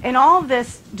in all of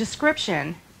this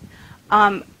description,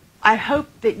 I hope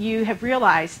that you have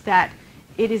realized that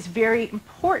it is very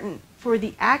important for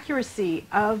the accuracy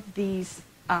of these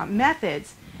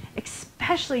methods,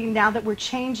 especially now that we're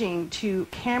changing to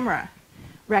camera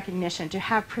recognition, to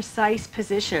have precise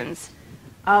positions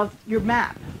of your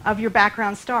map, of your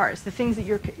background stars. The things that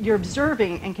you're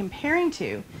observing and comparing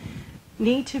to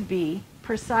need to be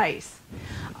precise.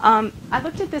 I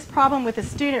looked at this problem with a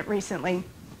student recently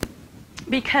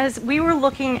because we were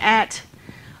looking at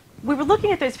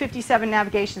those 57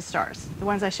 navigation stars, the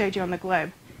ones I showed you on the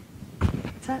globe.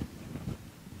 What's that?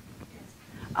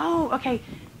 Oh, okay.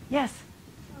 Yes.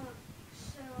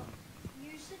 So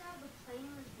you said how the plane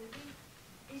was moving.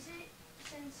 Is it,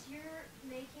 since you're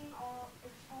making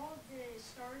if all of the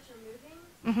stars are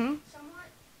moving somewhat,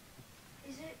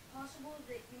 is it possible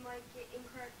that you might get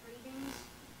incorrect readings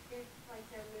if like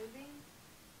they're moving,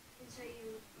 and so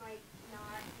you might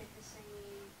not get the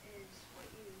same as what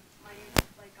you might have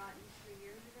like gotten 3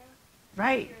 years ago?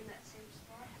 Right. You're in that same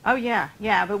spot. Oh yeah,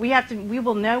 but we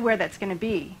will know where that's going to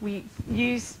be. We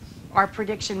use our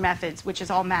prediction methods, which is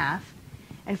all math,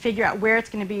 and figure out where it's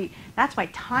going to be. That's why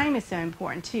time is so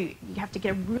important too. You have to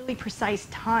get a really precise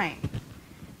time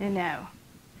to know.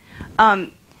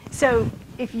 So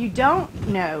if you don't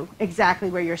know exactly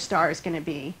where your star is going to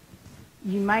be,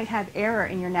 you might have error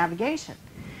in your navigation.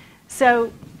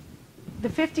 So the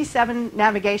 57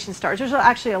 navigation stars, there's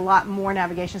actually a lot more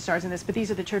navigation stars in this, but these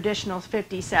are the traditional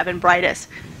 57 brightest.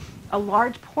 A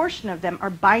large portion of them are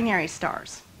binary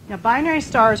stars. Now, binary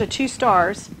stars are two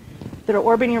stars that are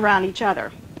orbiting around each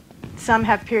other. Some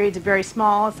have periods of very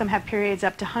small, some have periods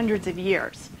up to hundreds of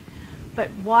years. But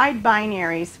wide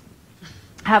binaries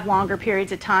have longer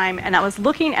periods of time, and I was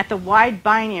looking at the wide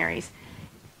binaries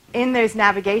in those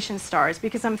navigation stars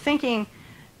because I'm thinking,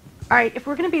 all right, if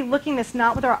we're going to be looking this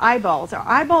not with our eyeballs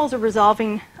are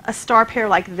resolving a star pair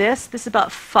like this. This is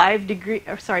about 5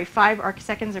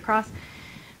 arcseconds across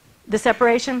the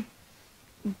separation.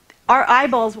 Our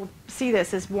eyeballs will see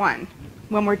this as 1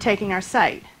 when we're taking our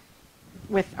sight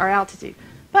with our altitude.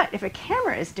 But if a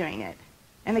camera is doing it,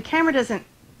 and the camera doesn't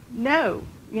know,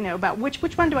 about which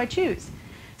one do I choose?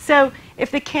 So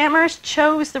if the camera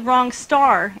chose the wrong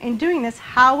star in doing this,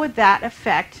 how would that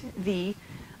affect the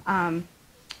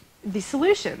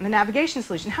solution, the navigation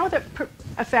solution? How would that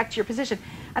affect your position?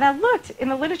 And I looked in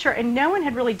the literature, and no one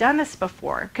had really done this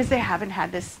before because they haven't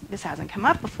had this hasn't come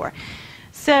up before.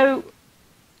 So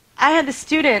I had the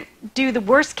student do the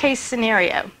worst case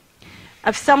scenario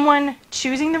of someone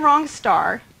choosing the wrong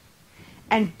star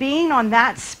and being on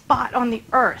that spot on the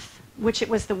Earth, which it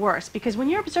was the worst. Because when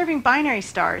you're observing binary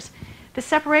stars, the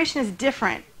separation is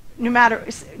different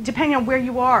depending on where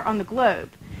you are on the globe.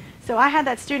 So I had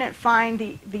that student find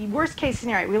the worst case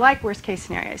scenario. We like worst case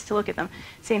scenarios to look at them,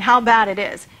 seeing how bad it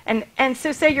is. And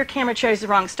so say your camera chose the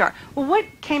wrong star. Well, what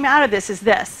came out of this is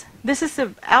this. This is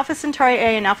the Alpha Centauri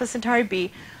A and Alpha Centauri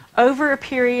B over a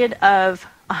period of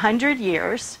 100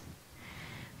 years.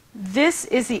 This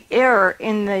is the error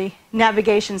in the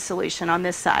navigation solution on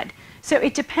this side. So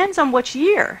it depends on which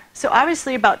year. So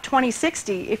obviously about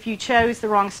 2060, if you chose the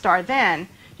wrong star then,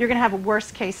 you're going to have a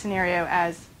worst case scenario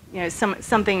as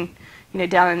something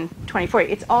down in 2040.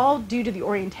 It's all due to the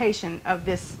orientation of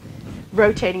this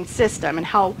rotating system and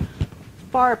how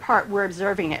far apart we're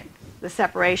observing it, the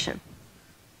separation.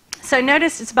 So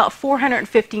notice it's about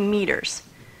 450 meters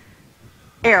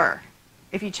error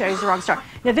if you chose the wrong star.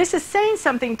 Now this is saying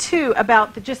something too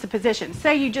about just the position.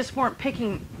 Say you just weren't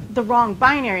picking the wrong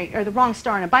binary or the wrong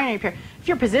star in a binary pair. If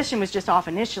your position was just off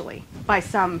initially by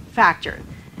some factor,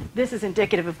 this is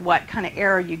indicative of what kind of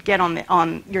error you'd get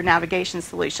on your navigation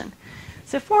solution.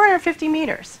 So 450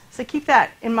 meters. So keep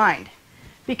that in mind,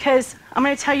 because I'm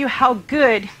going to tell you how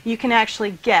good you can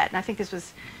actually get. And I think this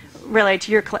was related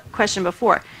to your question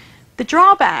before. The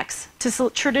drawbacks to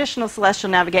traditional celestial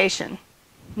navigation,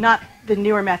 not the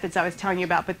newer methods I was telling you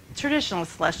about, but traditional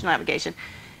celestial navigation,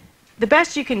 the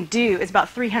best you can do is about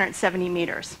 370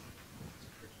 meters.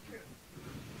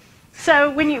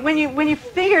 So when you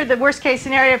figure the worst case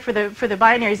scenario for the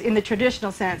binaries in the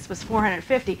traditional sense was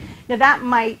 450,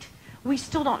 now we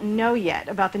still don't know yet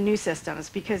about the new systems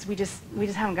because we just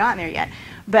haven't gotten there yet,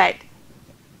 but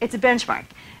it's a benchmark.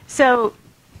 So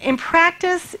in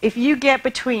practice, if you get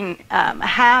between a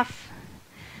half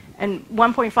and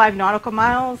 1.5 nautical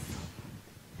miles,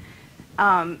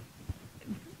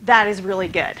 that is really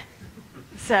good.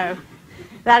 So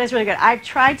that is really good. I've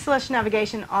tried celestial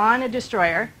navigation on a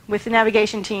destroyer with the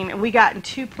navigation team, and we got in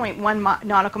 2.1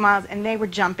 nautical miles, and they were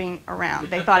jumping around.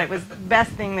 They thought it was the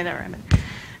best thing that ever happened.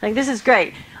 Like, this is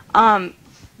great.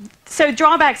 So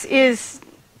drawbacks is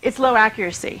it's low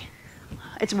accuracy.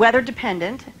 It's weather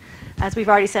dependent, as we've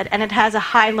already said, and it has a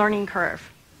high learning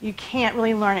curve. You can't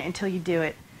really learn it until you do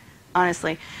it,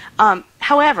 honestly.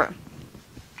 However,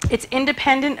 it's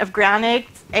independent of ground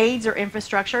aids or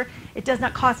infrastructure. It does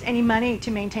not cost any money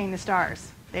to maintain the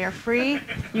stars. They are free.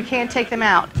 You can't take them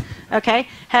out. Okay?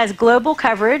 Has global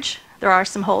coverage. There are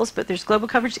some holes, but there's global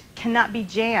coverage. Cannot be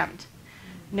jammed.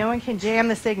 No one can jam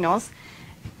the signals.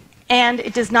 And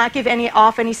it does not give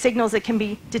off any signals that can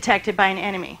be detected by an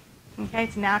enemy. Okay?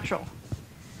 It's natural.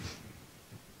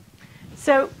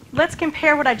 So let's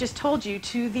compare what I just told you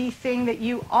to the thing that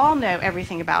you all know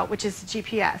everything about, which is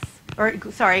GPS. Or,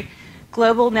 sorry,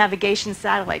 Global Navigation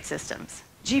Satellite Systems.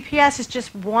 GPS is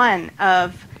just one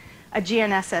of a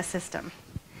GNSS system.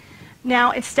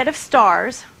 Now, instead of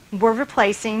stars, we're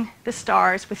replacing the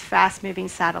stars with fast-moving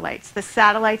satellites. The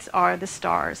satellites are the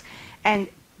stars. And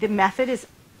the method is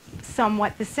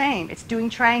somewhat the same. It's doing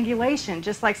triangulation,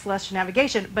 just like celestial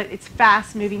navigation, but it's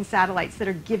fast-moving satellites that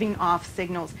are giving off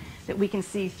signals that we can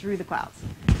see through the clouds.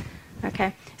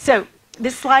 Okay? So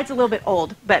this slide's a little bit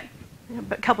old, but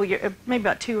a couple years, maybe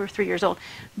about 2 or 3 years old.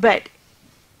 But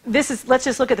this is, let's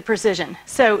just look at the precision.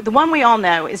 So the one we all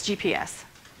know is GPS.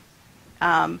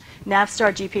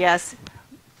 Navstar GPS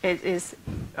is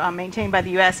maintained by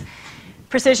the U.S.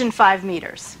 Precision 5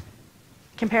 meters.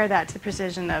 Compare that to the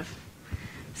precision of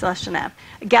celestial nav.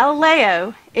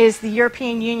 Galileo is the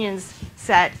European Union's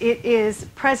set. It is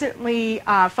presently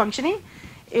functioning.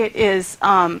 It is,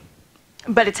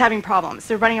 but it's having problems.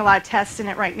 They're running a lot of tests in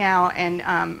it right now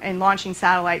and launching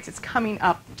satellites. It's coming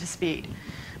up to speed,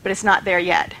 but it's not there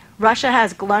yet. Russia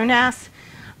has GLONASS.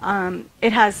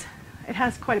 It has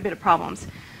quite a bit of problems.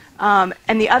 And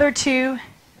the other two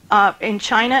in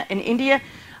China and India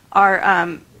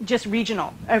are just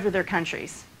regional over their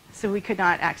countries. So we could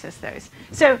not access those.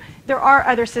 So there are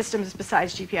other systems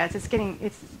besides GPS. It's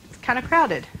kind of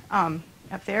crowded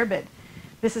up there, but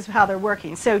this is how they're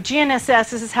working. So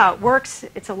GNSS, this is how it works.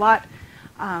 It's a lot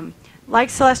like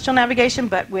celestial navigation,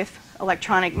 but with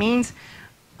electronic means.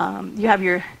 You have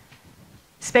your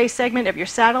space segment of your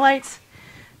satellites.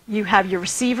 You have your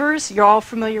receivers. You're all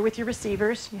familiar with your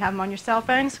receivers. You have them on your cell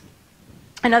phones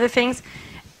and other things.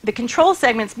 The control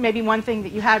segments may be one thing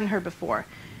that you hadn't heard before.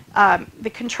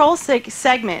 The control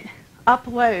segment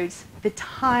uploads the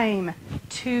time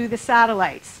to the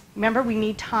satellites. Remember, we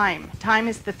need time. Time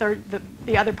is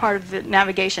the other part of the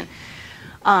navigation.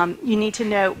 You need to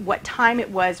know what time it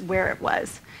was, where it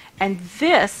was. And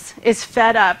this is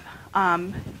fed up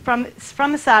from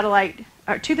the satellite,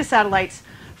 or to the satellites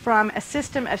from a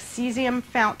system of cesium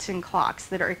fountain clocks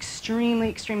that are extremely,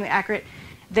 extremely accurate.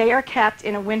 They are kept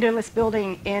in a windowless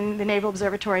building in the Naval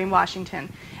Observatory in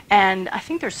Washington. And I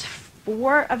think there's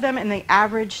 4 of them, and they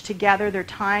average together their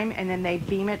time, and then they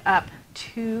beam it up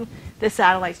to the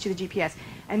satellites, to the GPS.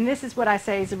 And this is what I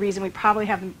say is the reason we probably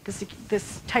have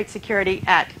this tight security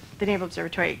at the Naval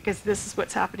Observatory, because this is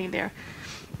what's happening there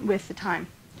with the time.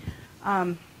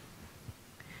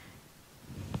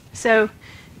 So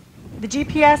the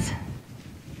GPS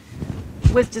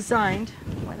was designed.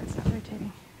 Why that's not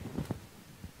rotating?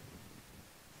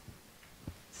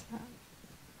 It's not. I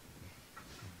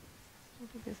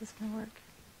don't think this is going to work.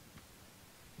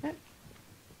 Nope.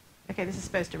 Okay, this is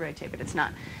supposed to rotate, but it's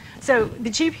not. So the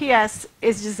GPS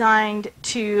is designed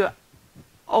to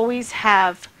always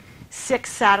have 6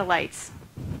 satellites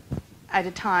at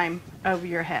a time over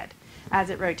your head as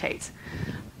it rotates.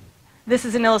 This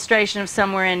is an illustration of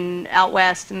somewhere out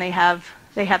west, and they have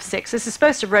 6. This is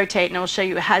supposed to rotate, and it will show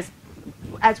you as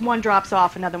one drops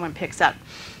off, another one picks up.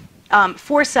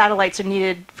 4 satellites are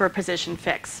needed for a position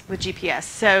fix with GPS,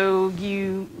 so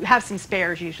you have some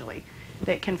spares usually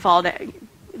that can fall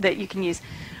that you can use.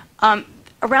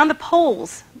 Around the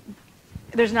poles,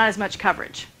 there's not as much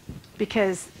coverage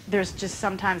because there's just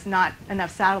sometimes not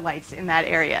enough satellites in that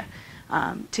area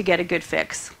to get a good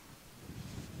fix.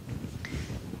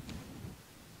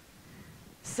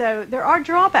 So there are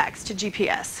drawbacks to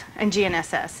GPS and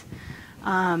GNSS.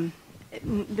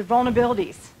 The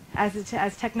vulnerabilities,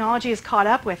 as technology has caught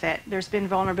up with it, there's been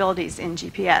vulnerabilities in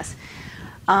GPS.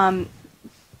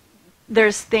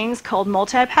 There's things called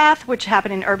multipath, which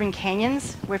happen in urban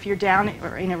canyons, where if you're down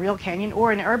or in a real canyon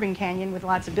or in an urban canyon with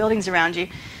lots of buildings around you,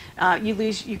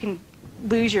 you can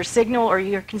lose your signal, or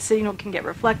your signal can get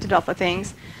reflected off of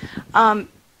things.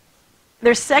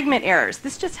 There's segment errors.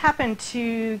 This just happened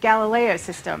to Galileo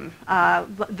system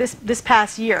this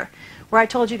past year, where I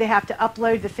told you they have to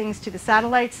upload the things to the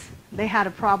satellites. They had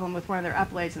a problem with one of their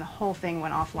uploads, and the whole thing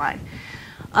went offline.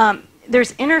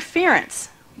 There's interference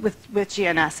with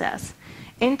GNSS.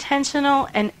 intentional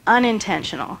and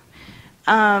unintentional.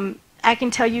 I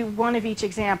can tell you one of each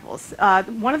examples.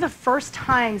 One of the first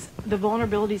times the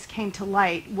vulnerabilities came to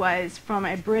light was from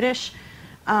a British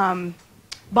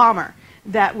bomber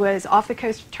that was off the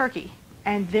coast of Turkey.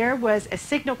 And there was a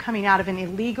signal coming out of an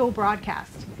illegal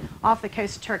broadcast off the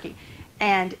coast of Turkey.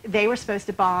 And they were supposed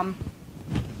to bomb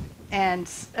and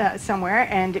somewhere,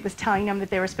 and it was telling them that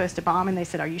they were supposed to bomb, and they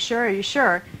said, "Are you sure? Are you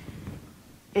sure?"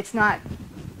 It's not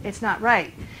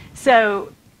right.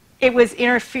 So it was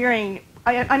interfering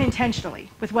unintentionally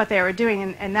with what they were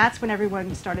doing, and that's when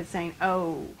everyone started saying,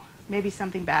 "Oh, maybe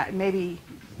something bad. Maybe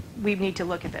we need to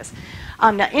look at this."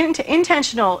 Now,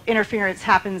 intentional interference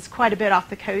happens quite a bit off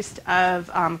the coast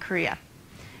of Korea,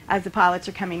 as the pilots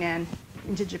are coming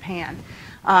into Japan.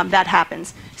 That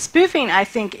happens. Spoofing, I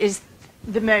think, is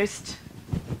the most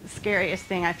scariest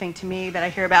thing, I think, to me that I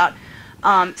hear about.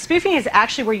 Spoofing is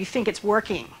actually where you think it's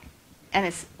working, and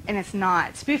it's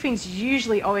not. Spoofing is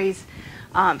usually always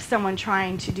someone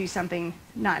trying to do something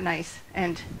not nice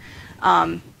and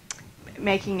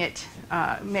making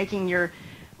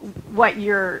what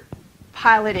you're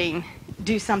piloting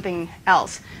do something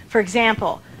else. For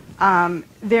example,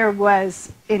 there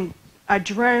was a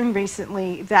drone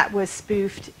recently that was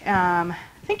spoofed, I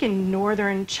think in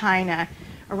northern China,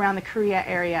 around the Korea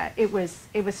area. It was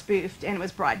spoofed, and it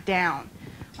was brought down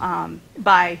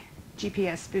by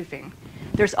GPS spoofing.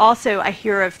 There's also, I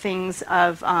hear of things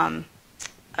of, I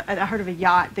heard of a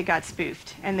yacht that got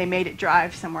spoofed, and they made it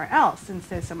drive somewhere else, and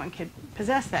so someone could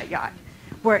possess that yacht,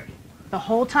 where the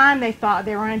whole time they thought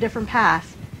they were on a different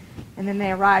path, and then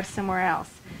they arrived somewhere else.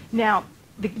 Now,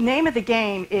 the name of the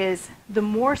game is the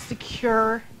more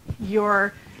secure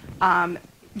your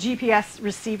GPS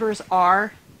receivers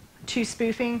are to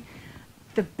spoofing,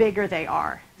 the bigger they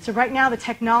are. So right now the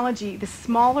technology, the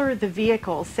smaller the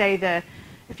vehicle, say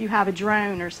if you have a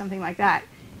drone or something like that,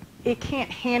 it can't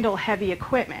handle heavy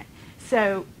equipment.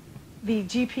 So the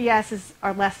GPSs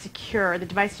are less secure, the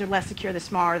devices are less secure the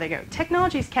smaller they go.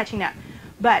 Technology is catching up.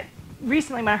 But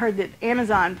recently when I heard that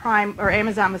Amazon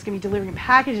was going to be delivering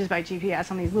packages by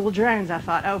GPS on these little drones, I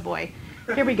thought, oh boy,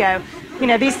 here we go. You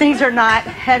know, these things are not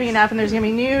heavy enough, and there's going to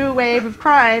be a new wave of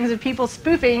crimes of people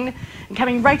spoofing and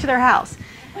coming right to their house.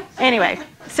 Anyway,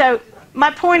 so my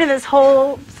point of this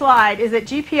whole slide is that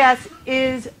GPS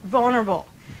is vulnerable.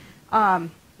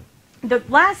 The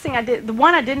last thing the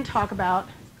one I didn't talk about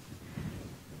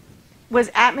was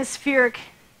atmospheric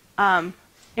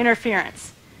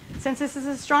interference. Since this is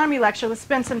an astronomy lecture, let's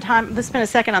spend a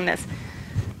second on this.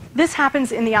 This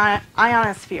happens in the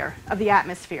ionosphere of the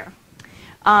atmosphere.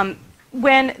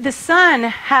 When the sun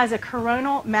has a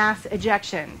coronal mass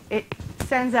ejection, it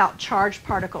sends out charged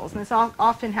particles, and this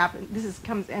often happens.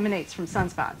 Emanates from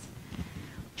sunspots.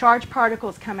 Charged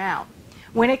particles come out.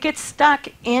 When it gets stuck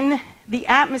in the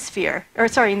atmosphere,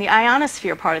 in the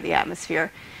ionosphere part of the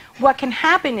atmosphere, what can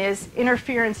happen is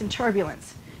interference and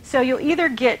turbulence. So you'll either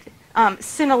get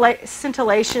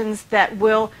scintillations that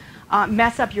will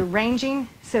mess up your ranging,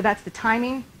 so that's the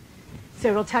timing. So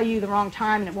it'll tell you the wrong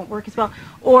time and it won't work as well.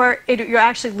 Or you'll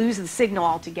actually lose the signal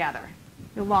altogether.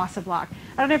 You'll loss a block.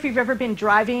 I don't know if you've ever been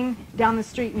driving down the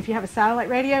street, and if you have a satellite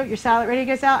radio, your satellite radio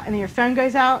goes out and then your phone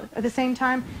goes out at the same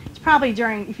time. It's probably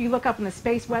if you look up on the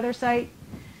space weather site,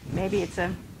 maybe it's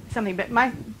something, but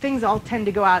my things all tend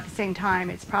to go out at the same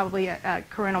time. It's probably a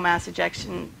coronal mass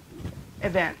ejection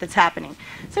event that's happening.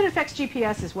 So it affects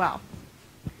GPS as well.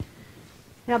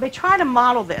 Now they try to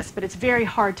model this, but it's very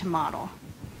hard to model.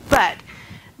 But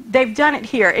they've done it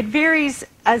here. It varies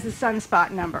as the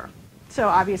sunspot number. So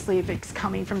obviously if it's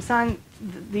coming from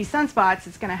these sunspots,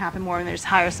 it's going to happen more when there's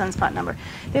higher sunspot number.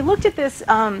 They looked at this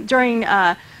during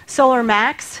Solar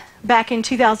Max back in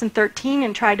 2013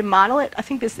 and tried to model it. I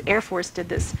think this Air Force did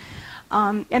this.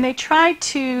 And they tried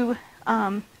to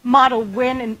model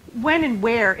when and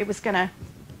where it was going to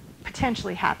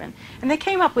potentially happen. And they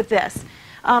came up with this.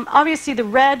 Obviously the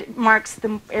red marks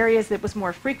the areas that was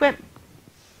more frequent.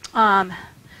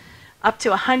 Up to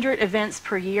 100 events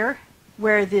per year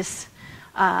where these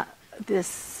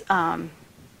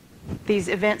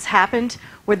events happened,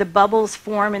 where the bubbles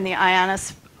form in the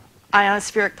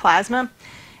ionospheric plasma.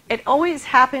 It always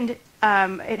happened,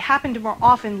 it happened more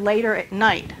often later at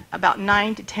night, about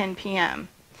 9 to 10 p.m.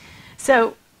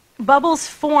 So bubbles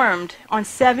formed on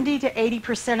 70 to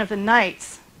 80% of the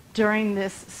nights during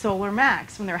this solar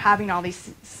max when they're having all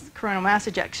these coronal mass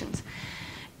ejections.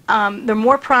 They're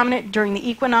more prominent during the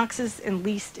equinoxes and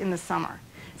least in the summer.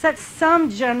 So that's some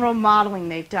general modeling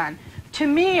they've done. To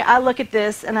me, I look at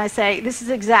this and I say, this is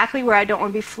exactly where I don't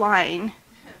want to be flying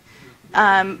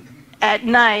at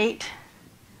night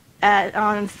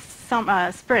on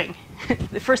spring,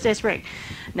 the first day of spring.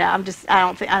 No, I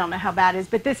don't know how bad it is,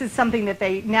 but this is something that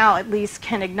they now at least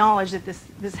can acknowledge that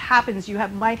this happens. You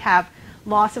might have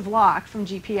loss of lock from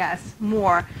GPS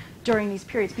more during these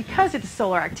periods because of the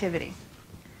solar activity.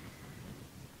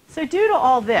 So due to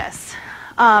all this,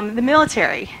 the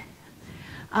military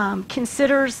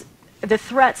considers the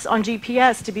threats on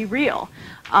GPS to be real,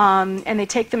 and they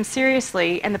take them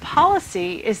seriously. And the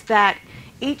policy is that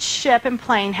each ship and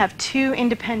plane have 2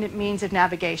 independent means of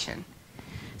navigation.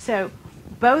 So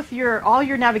all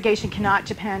your navigation cannot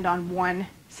depend on one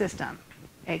system,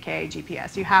 aka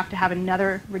GPS. You have to have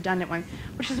another redundant one,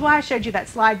 which is why I showed you that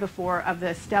slide before of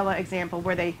the Stella example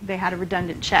where they had a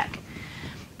redundant check.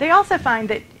 They also find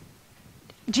that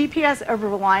GPS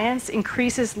over-reliance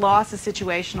increases loss of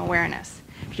situational awareness.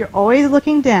 If you're always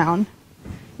looking down,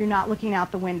 you're not looking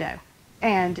out the window.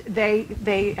 And they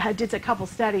did a couple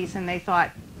studies, and they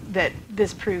thought that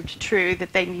this proved true,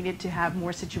 that they needed to have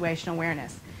more situational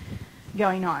awareness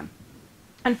going on.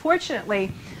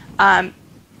 Unfortunately,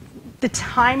 the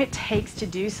time it takes to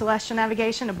do celestial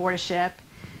navigation aboard a ship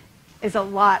is a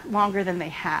lot longer than they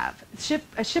have.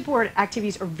 Shipboard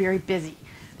activities are very busy.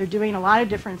 They're doing a lot of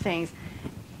different things.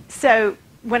 So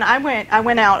when I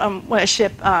went out on a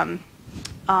ship,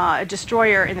 a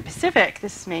destroyer in the Pacific,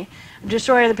 this is me, a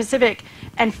destroyer in the Pacific,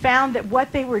 and found that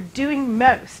what they were doing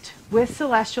most with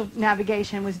celestial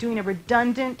navigation was doing a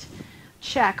redundant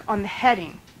check on the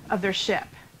heading of their ship.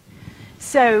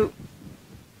 So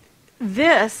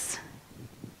this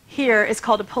here is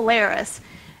called a Polaris,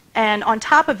 and on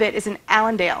top of it is an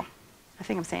Allendale. I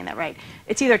think I'm saying that right.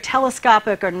 It's either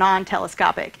telescopic or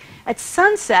non-telescopic. At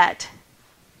sunset,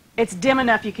 it's dim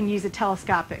enough you can use a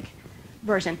telescopic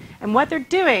version. And what they're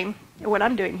doing, or what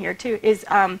I'm doing here too, is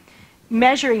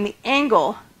measuring the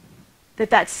angle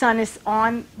that sun is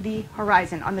on the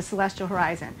horizon, on the celestial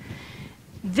horizon.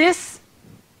 This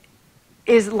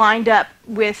is lined up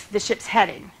with the ship's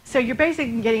heading. So you're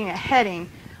basically getting a heading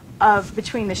of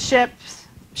between the ship's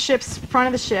front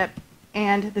of the ship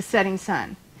and the setting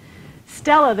sun.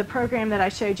 Stella, the program that I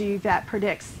showed you that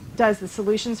does the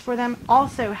solutions for them,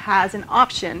 also has an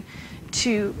option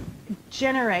to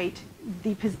generate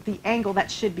the angle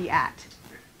that should be at.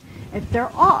 If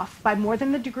they're off by more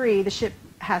than the degree, the ship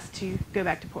has to go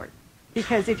back to port.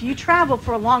 Because if you travel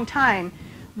for a long time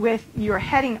with your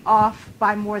heading off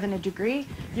by more than a degree,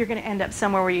 you're going to end up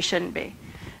somewhere where you shouldn't be.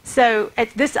 So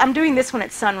I'm doing this one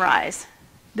at sunrise.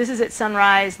 This is at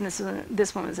sunrise, and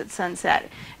this one is at sunset.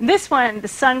 And this one, the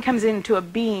sun comes into a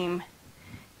beam,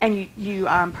 and you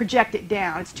project it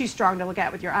down. It's too strong to look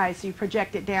at with your eyes, so you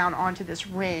project it down onto this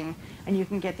ring, and you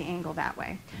can get the angle that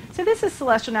way. So this is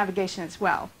celestial navigation as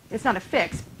well. It's not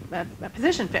a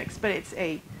position fix, but it's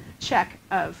a check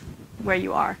of where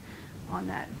you are on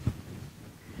that.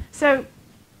 So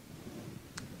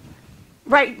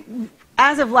right,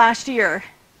 as of last year,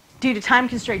 due to time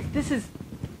constraints, this is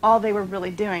all they were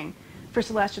really doing for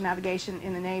celestial navigation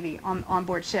in the Navy on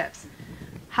board ships.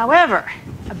 However,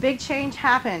 a big change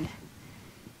happened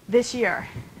this year,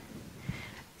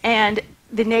 and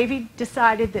the Navy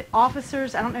decided that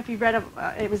officers, I don't know if you read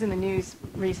it was in the news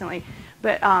recently,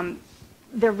 but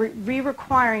they're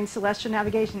re-requiring celestial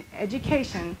navigation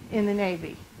education in the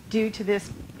Navy due to this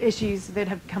issues that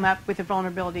have come up with the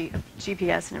vulnerability of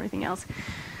GPS and everything else.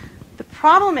 The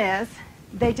problem is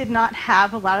they did not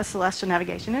have a lot of celestial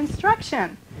navigation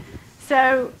instruction.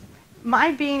 So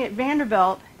my being at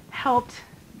Vanderbilt helped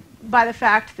by the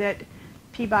fact that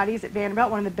Peabody is at Vanderbilt,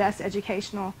 one of the best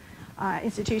educational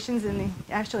institutions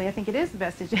actually I think it is the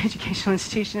best educational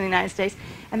institution in the United States,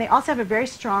 and they also have a very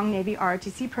strong Navy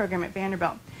ROTC program at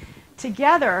Vanderbilt.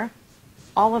 Together,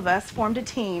 all of us formed a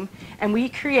team, and we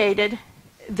created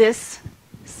this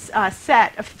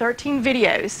set of 13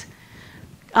 videos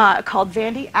called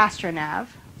Vandy Astronav,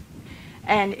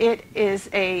 and it is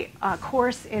a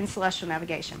course in celestial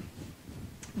navigation.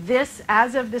 This,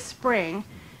 as of this spring,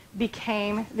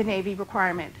 became the Navy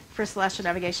requirement for celestial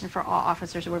navigation for all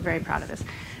officers, and we're very proud of this.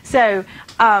 So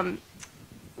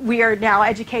we are now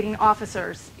educating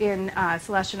officers in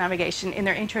celestial navigation in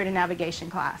their Intro to Navigation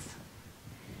class.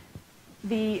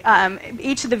 This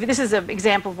is an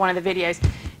example of one of the videos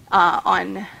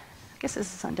on, I guess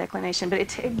this is on declination, but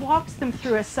it walks them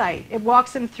through a site. It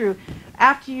walks them through,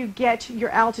 after you get your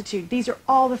altitude, these are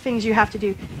all the things you have to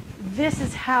do. This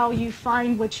is how you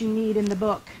find what you need in the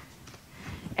book.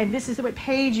 And this is what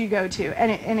page you go to.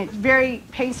 And it very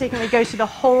painstakingly goes through the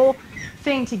whole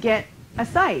thing to get a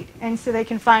site. And so they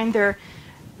can find their,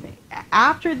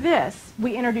 after this,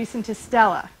 we introduce them to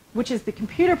Stella, which is the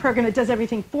computer program that does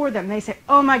everything for them. They say,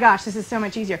 oh my gosh, this is so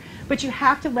much easier. But you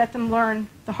have to let them learn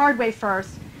the hard way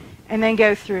first, and then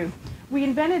go through. We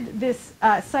invented this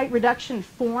site reduction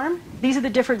form. These are the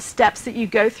different steps that you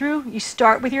go through. You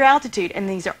start with your altitude, and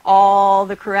these are all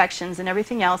the corrections and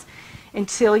everything else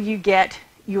until you get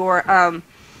the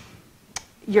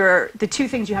two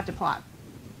things you have to plot,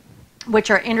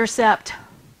 which are intercept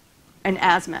and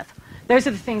azimuth. Those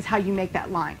are the things how you make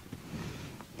that line.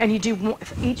 And you do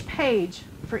each page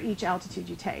for each altitude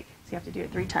you take. So you have to do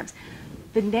it 3 times.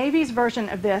 The Navy's version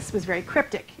of this was very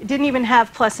cryptic. It didn't even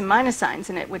have plus and minus signs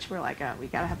in it, which we're like, oh, we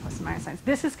got to have plus and minus signs.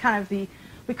 This is kind of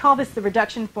we call this the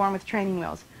reduction form with training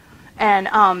wheels. And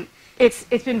it's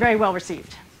been very well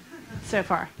received so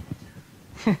far.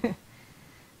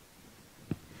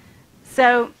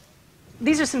 So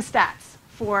these are some stats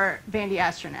for Vandy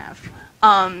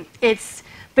Astronav. It's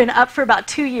been up for about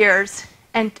 2 years,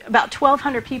 and about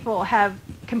 1,200 people have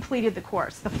completed the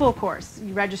course, the full course.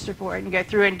 You register for it and go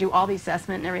through it and do all the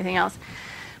assessment and everything else.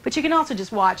 But you can also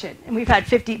just watch it. And we've had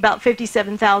about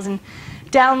 57,000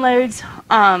 downloads.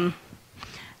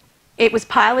 It was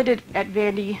piloted at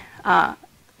Vandy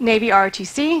Navy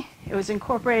ROTC. It was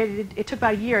incorporated. It took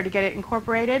about a year to get it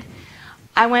incorporated.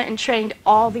 I went and trained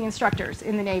all the instructors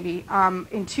in the Navy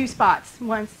in 2 spots.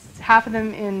 Half of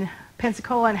them in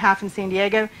Pensacola and half in San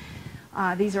Diego.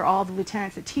 These are all the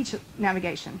lieutenants that teach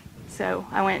navigation. So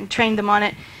I went and trained them on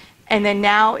it. And then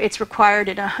now it's required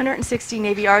at 160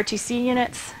 Navy ROTC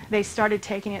units. They started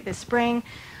taking it this spring.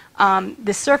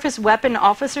 The Surface Weapon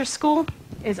Officer School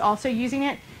is also using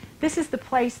it. This is the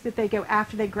place that they go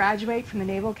after they graduate from the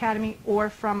Naval Academy or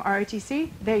from ROTC.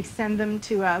 They send them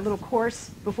to a little course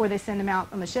before they send them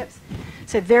out on the ships.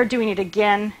 So they're doing it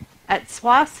again at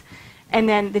SWAS. And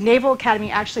then the Naval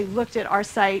Academy actually looked at our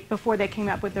site before they came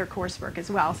up with their coursework as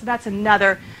well. So that's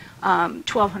another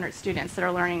 1,200 students that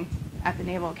are learning at the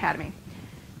Naval Academy.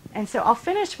 And so I'll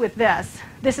finish with this.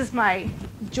 This is my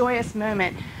joyous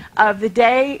moment of the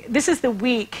day. This is the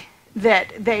week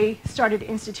that they started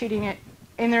instituting it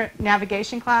in their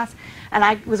navigation class, and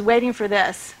I was waiting for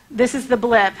this. This is the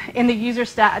blip in the user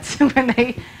stats when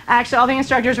they actually, all the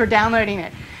instructors were downloading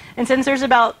it. And since there's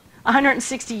about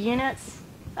 160 units,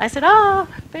 I said, oh,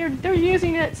 they're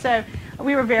using it. So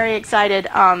we were very excited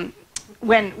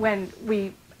when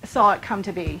we saw it come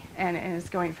to be, and it's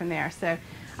going from there. So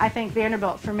I thank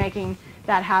Vanderbilt for making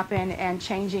that happen and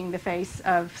changing the face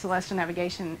of celestial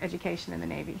navigation education in the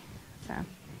Navy. So in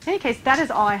any case, that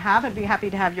is all I have. I'd be happy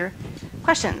to have your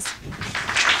questions.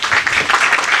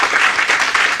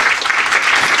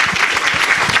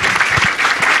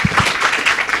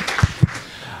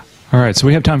 All right, so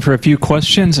we have time for a few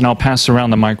questions, and I'll pass around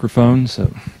the microphone.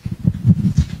 So.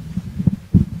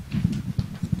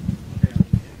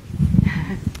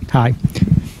 Hi.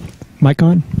 Mic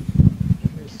on?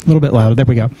 A little bit louder. There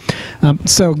we go.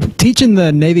 So teaching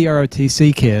the Navy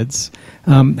ROTC kids,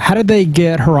 how did they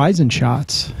get horizon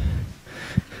shots?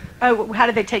 Oh, how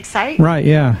did they take sight? Right,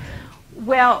 yeah.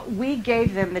 Well, we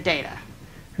gave them the data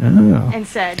and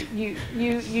said, you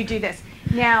do this.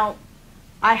 Now,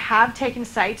 I have taken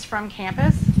sights from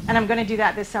campus, and I'm going to do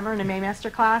that this summer in a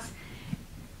Maymester class.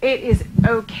 It is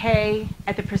okay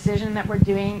at the precision that we're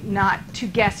doing not to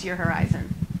guess your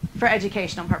horizon for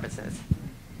educational purposes.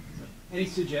 Any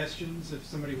suggestions if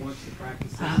somebody wants to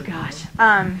practice this? Oh, gosh.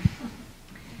 I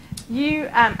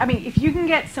mean, if you can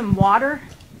get some water,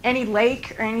 any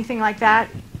lake or anything like that,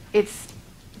 it's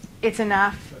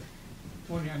enough.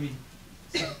 But, I mean,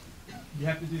 so you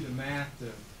have to do the math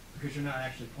because you're not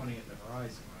actually pointing at the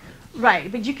horizon, right?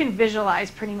 Right, but you can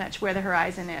visualize pretty much where the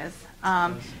horizon is.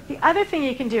 The other thing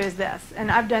you can do is this,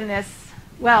 and I've done this.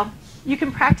 Well, you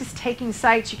can practice taking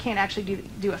sights. You can't actually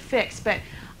do a fix, but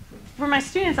for my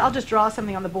students, I'll just draw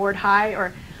something on the board high,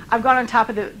 or I've gone on top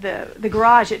of the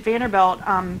garage at Vanderbilt,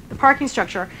 the parking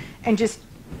structure, and just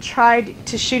tried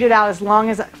to shoot it out as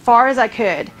far as I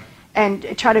could,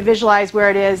 and try to visualize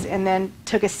where it is, and then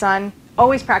took a sun.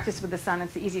 Always practice with the sun.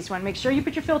 It's the easiest one. Make sure you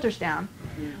put your filters down,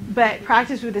 but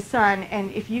practice with the sun.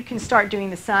 And if you can start doing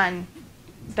the sun,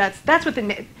 that's what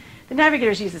the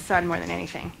navigators use the sun more than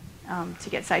anything to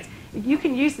get sights. You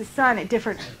can use the sun at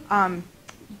different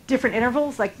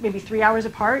intervals, like maybe 3 hours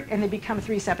apart, and they become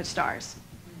 3 separate stars.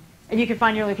 And you can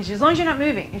find your location as long as you're not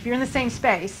moving. If you're in the same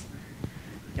space,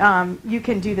 you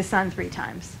can do the sun 3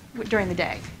 times during the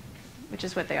day, which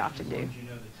is what they often do. As long as you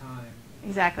know the time.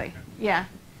 Exactly. Yeah.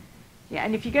 Yeah.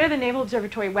 And if you go to the Naval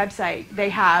Observatory website, they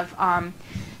have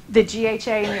the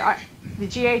GHA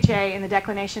and the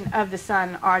declination of the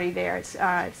sun already there. It's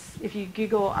if you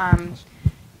Google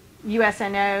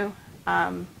USNO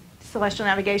celestial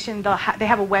navigation, they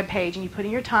have a web page, and you put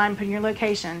in your time, put in your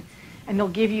location, and they'll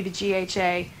give you the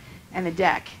GHA and the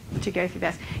deck to go through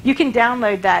this. You can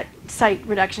download that site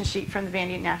reduction sheet from the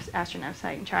Vandy Astronomer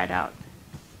site and try it out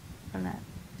from that.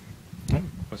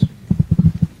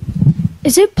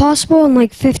 Is it possible in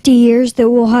like 50 years that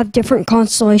we'll have different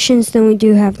constellations than we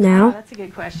do have Oh, now? that's a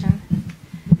good question.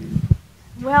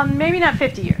 Well, maybe not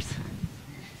 50 years.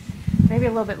 Maybe a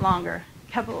little bit longer,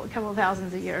 couple of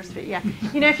thousands of years. But yeah,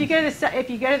 you know, if you go to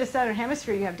the southern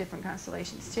hemisphere, you have different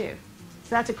constellations too. So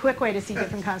that's a quick way to see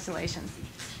different constellations,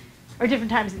 or different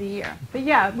times of the year. But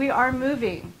yeah, we are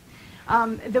moving.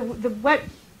 The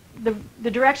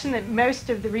direction that most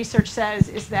of the research says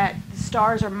is that the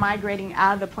stars are migrating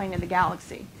out of the plane of the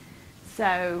galaxy.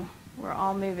 So we're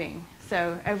all moving.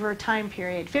 So over a time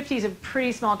period, 50 is a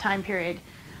pretty small time period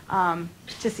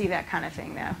to see that kind of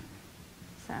thing, though.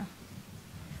 So.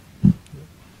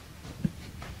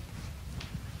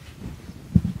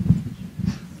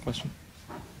 Question?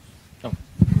 Oh.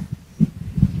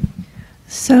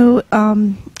 So,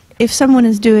 if someone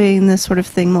is doing this sort of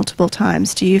thing multiple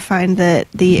times, do you find that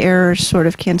the errors sort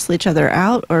of cancel each other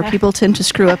out, or people tend to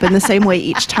screw up in the same way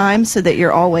each time so that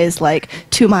you're always like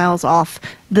 2 miles off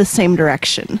the same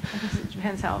direction? It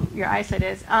depends how your eyesight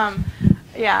is. I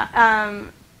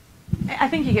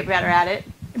think you get better at it,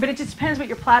 but it just depends what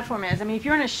your platform is. I mean, if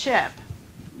you're on a ship,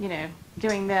 you know,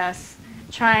 doing this,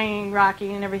 trying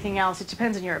rocking and everything else, it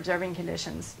depends on your observing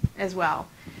conditions as well.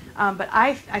 But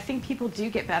I think people do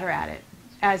get better at it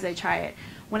as they try it.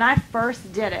 When I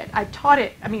first did it, I taught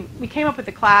it. I mean, we came up with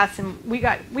the class, and we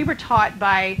were taught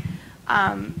by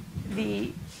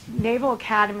the Naval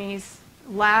Academy's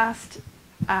last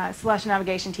celestial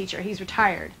navigation teacher. He's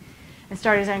retired and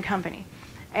started his own company.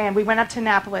 And we went up to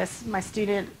Annapolis, my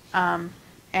student and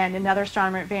another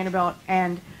astronomer at Vanderbilt,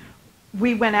 and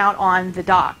we went out on the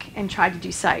dock and tried to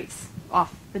do sites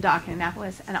off the dock in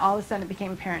Annapolis. And all of a sudden, it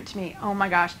became apparent to me, oh my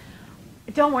gosh,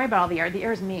 don't worry about all the air. The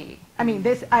air is me. I mean,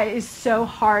 this is so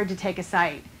hard to take a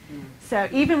site. So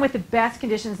even with the best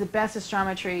conditions, the best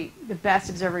astrometry, the best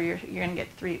observer, you're going to get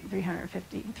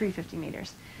 350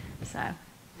 meters. So.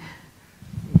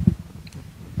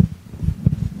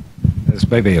 This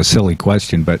may be a silly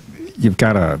question, but you've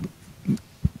got a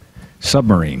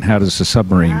submarine. How does the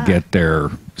submarine get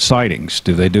their sightings?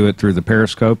 Do they do it through the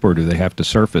periscope, or do they have to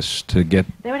surface to get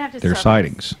their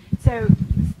sightings? So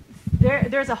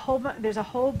there's a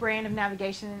whole brand of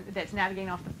navigation that's navigating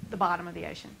off the bottom of the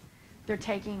ocean. They're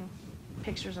taking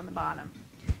pictures on the bottom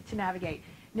to navigate.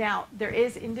 Now, there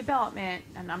is in development,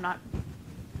 and I'm not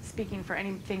speaking for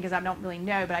anything because I don't really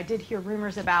know, but I did hear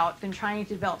rumors about them trying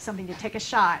to develop something to take a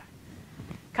shot,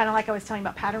 kind of like I was telling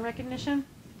about pattern recognition,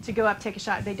 to go up, take a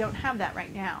shot. They don't have that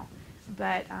right now.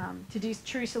 But to do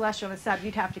true celestial on the sub,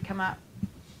 you'd have to come up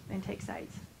and take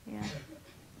sites. Yeah.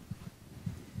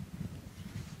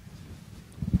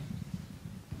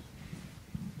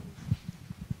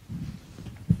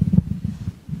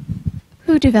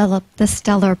 Who developed the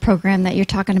Stellar program that you're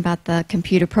talking about, the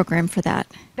computer program for that?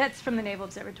 That's from the Naval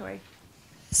Observatory.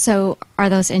 So are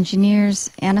those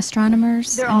engineers and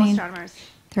astronomers? They're all astronomers.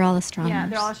 They're all astronomers. Yeah,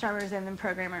 they're all astronomers and then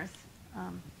programmers.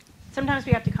 Sometimes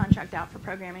we have to contract out for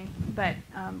programming, but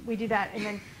we do that. And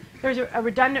then there's a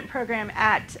redundant program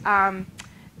at our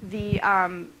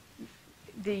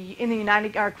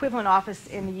equivalent office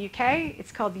in the UK.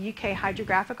 It's called the UK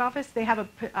Hydrographic Office. They have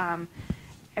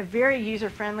a very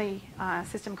user-friendly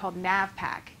system called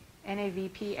NavPack,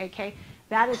 N-A-V-P-A-K.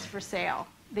 That is for sale.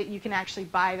 That you can actually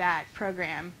buy that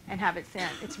program and have it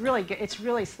sent. It's really good. It's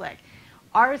really slick.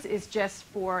 Ours is just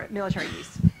for military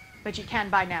use, but you can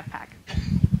buy NavPack.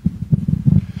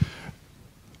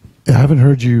 I haven't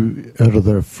heard you utter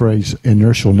the phrase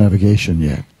inertial navigation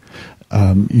yet.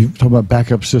 You talk about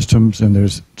backup systems, and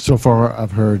there's, so far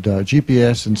I've heard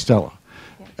GPS and Stella.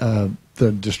 Yeah.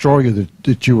 The destroyer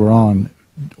that you were on,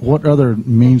 what other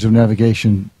means of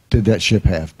navigation did that ship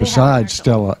have besides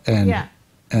Stella and yeah.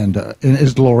 and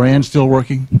is the Loran still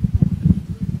working?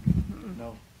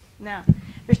 No.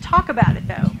 There's talk about it,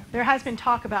 though. There has been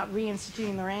talk about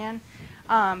reinstituting Loran,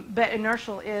 but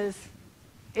inertial is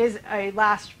a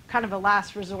last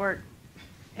resort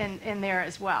in there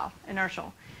as well,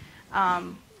 inertial.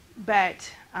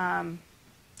 But I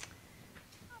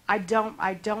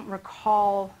don't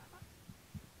recall.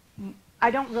 I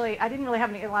didn't really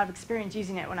have a lot of experience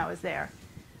using it when I was there.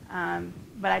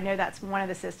 But I know that's one of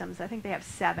the systems. I think they have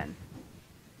 7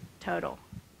 total.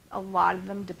 A lot of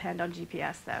them depend on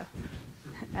GPS, though,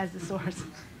 as the source.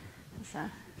 So. All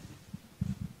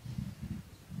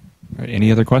right,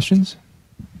 any other questions?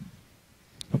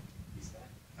 Is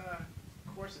that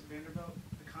course at Vanderbilt,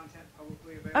 the content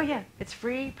publicly available? Oh, yeah. It's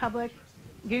free, public.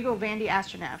 Google Vandy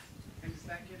Astronav. And does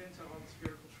that get into all the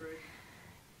spherical trig?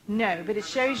 No, but it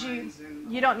shows you,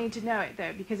 you don't need to know it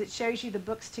though, because it shows you the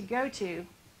books to go to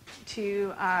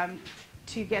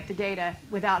get the data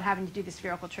without having to do the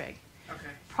spherical trig. Okay.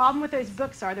 Problem with those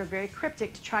books are they're very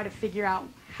cryptic to try to figure out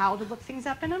how to look things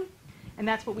up in them, and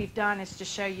that's what we've done is to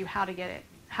show you how to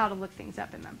look things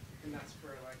up in them. And that's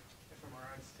for like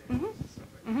fMRIs tables and stuff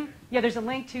like that. Yeah, there's a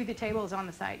link to the tables on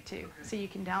the site too, so you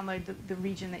can download the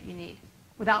region that you need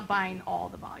without buying all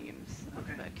the volumes of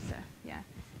the book. So yeah,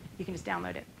 you can just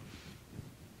download it.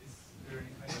 Is there any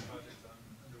kind of project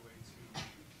underway to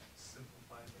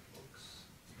simplify the books?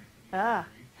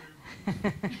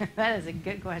 That is a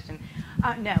good question.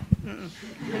 No,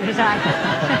 there's not.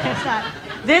 It's not.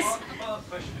 This.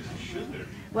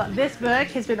 Well, this book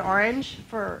has been orange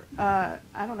for I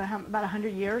don't know about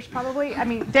 100 years probably. I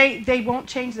mean, they won't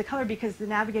change the color because the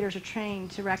navigators are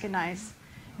trained to recognize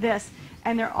this,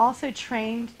 and they're also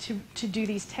trained to do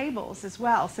these tables as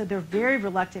well. So they're very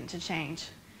reluctant to change.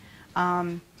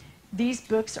 These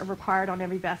books are required on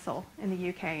every vessel in the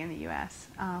UK and the US,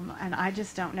 and I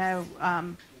just don't know.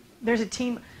 There's a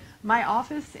team. My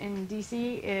office in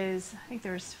DC is, I think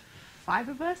there's 5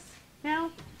 of us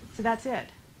now, so that's it.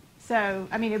 So,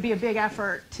 I mean, it would be a big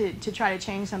effort to try to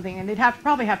change something, and they'd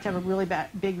probably have to have a really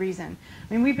big reason.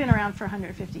 I mean, we've been around for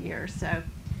 150 years, so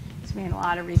it's been a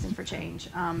lot of reason for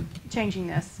changing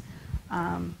this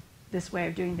way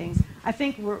of doing things. I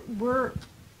think we're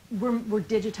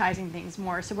digitizing things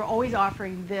more, so we're always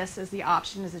offering this as the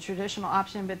option, as a traditional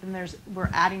option, but then we're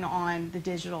adding on the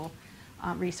digital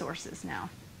resources now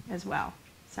as well.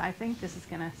 So I think this is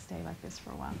going to stay like this for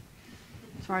a while,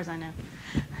 as far as I know.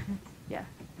 Yeah.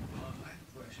 I have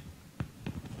a question.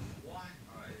 Why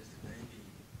is the Navy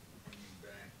bringing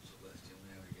back celestial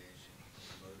navigation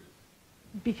promoted?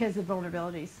 Because of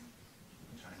vulnerabilities.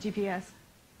 GPS.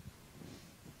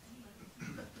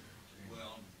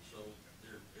 Well, so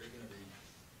they're going to be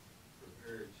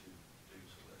prepared to do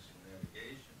celestial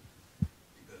navigation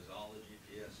because all the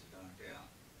GPS is knocked out.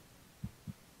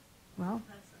 Well,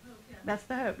 that's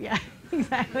the hope, yeah,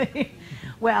 exactly.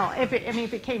 Well, if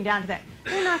it came down to that,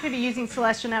 they're not going to be using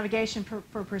celestial navigation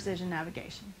for precision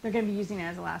navigation. They're going to be using it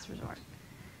as a last resort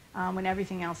when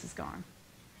everything else is gone.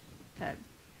 So,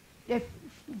 if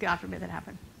God forbid that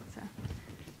happened, so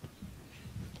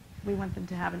we want them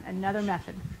to have another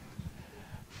method.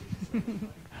 All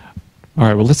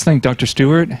right. Well, let's thank Dr.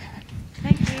 Stewart.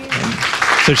 Thank you.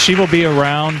 So she will be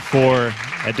around for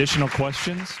additional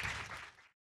questions.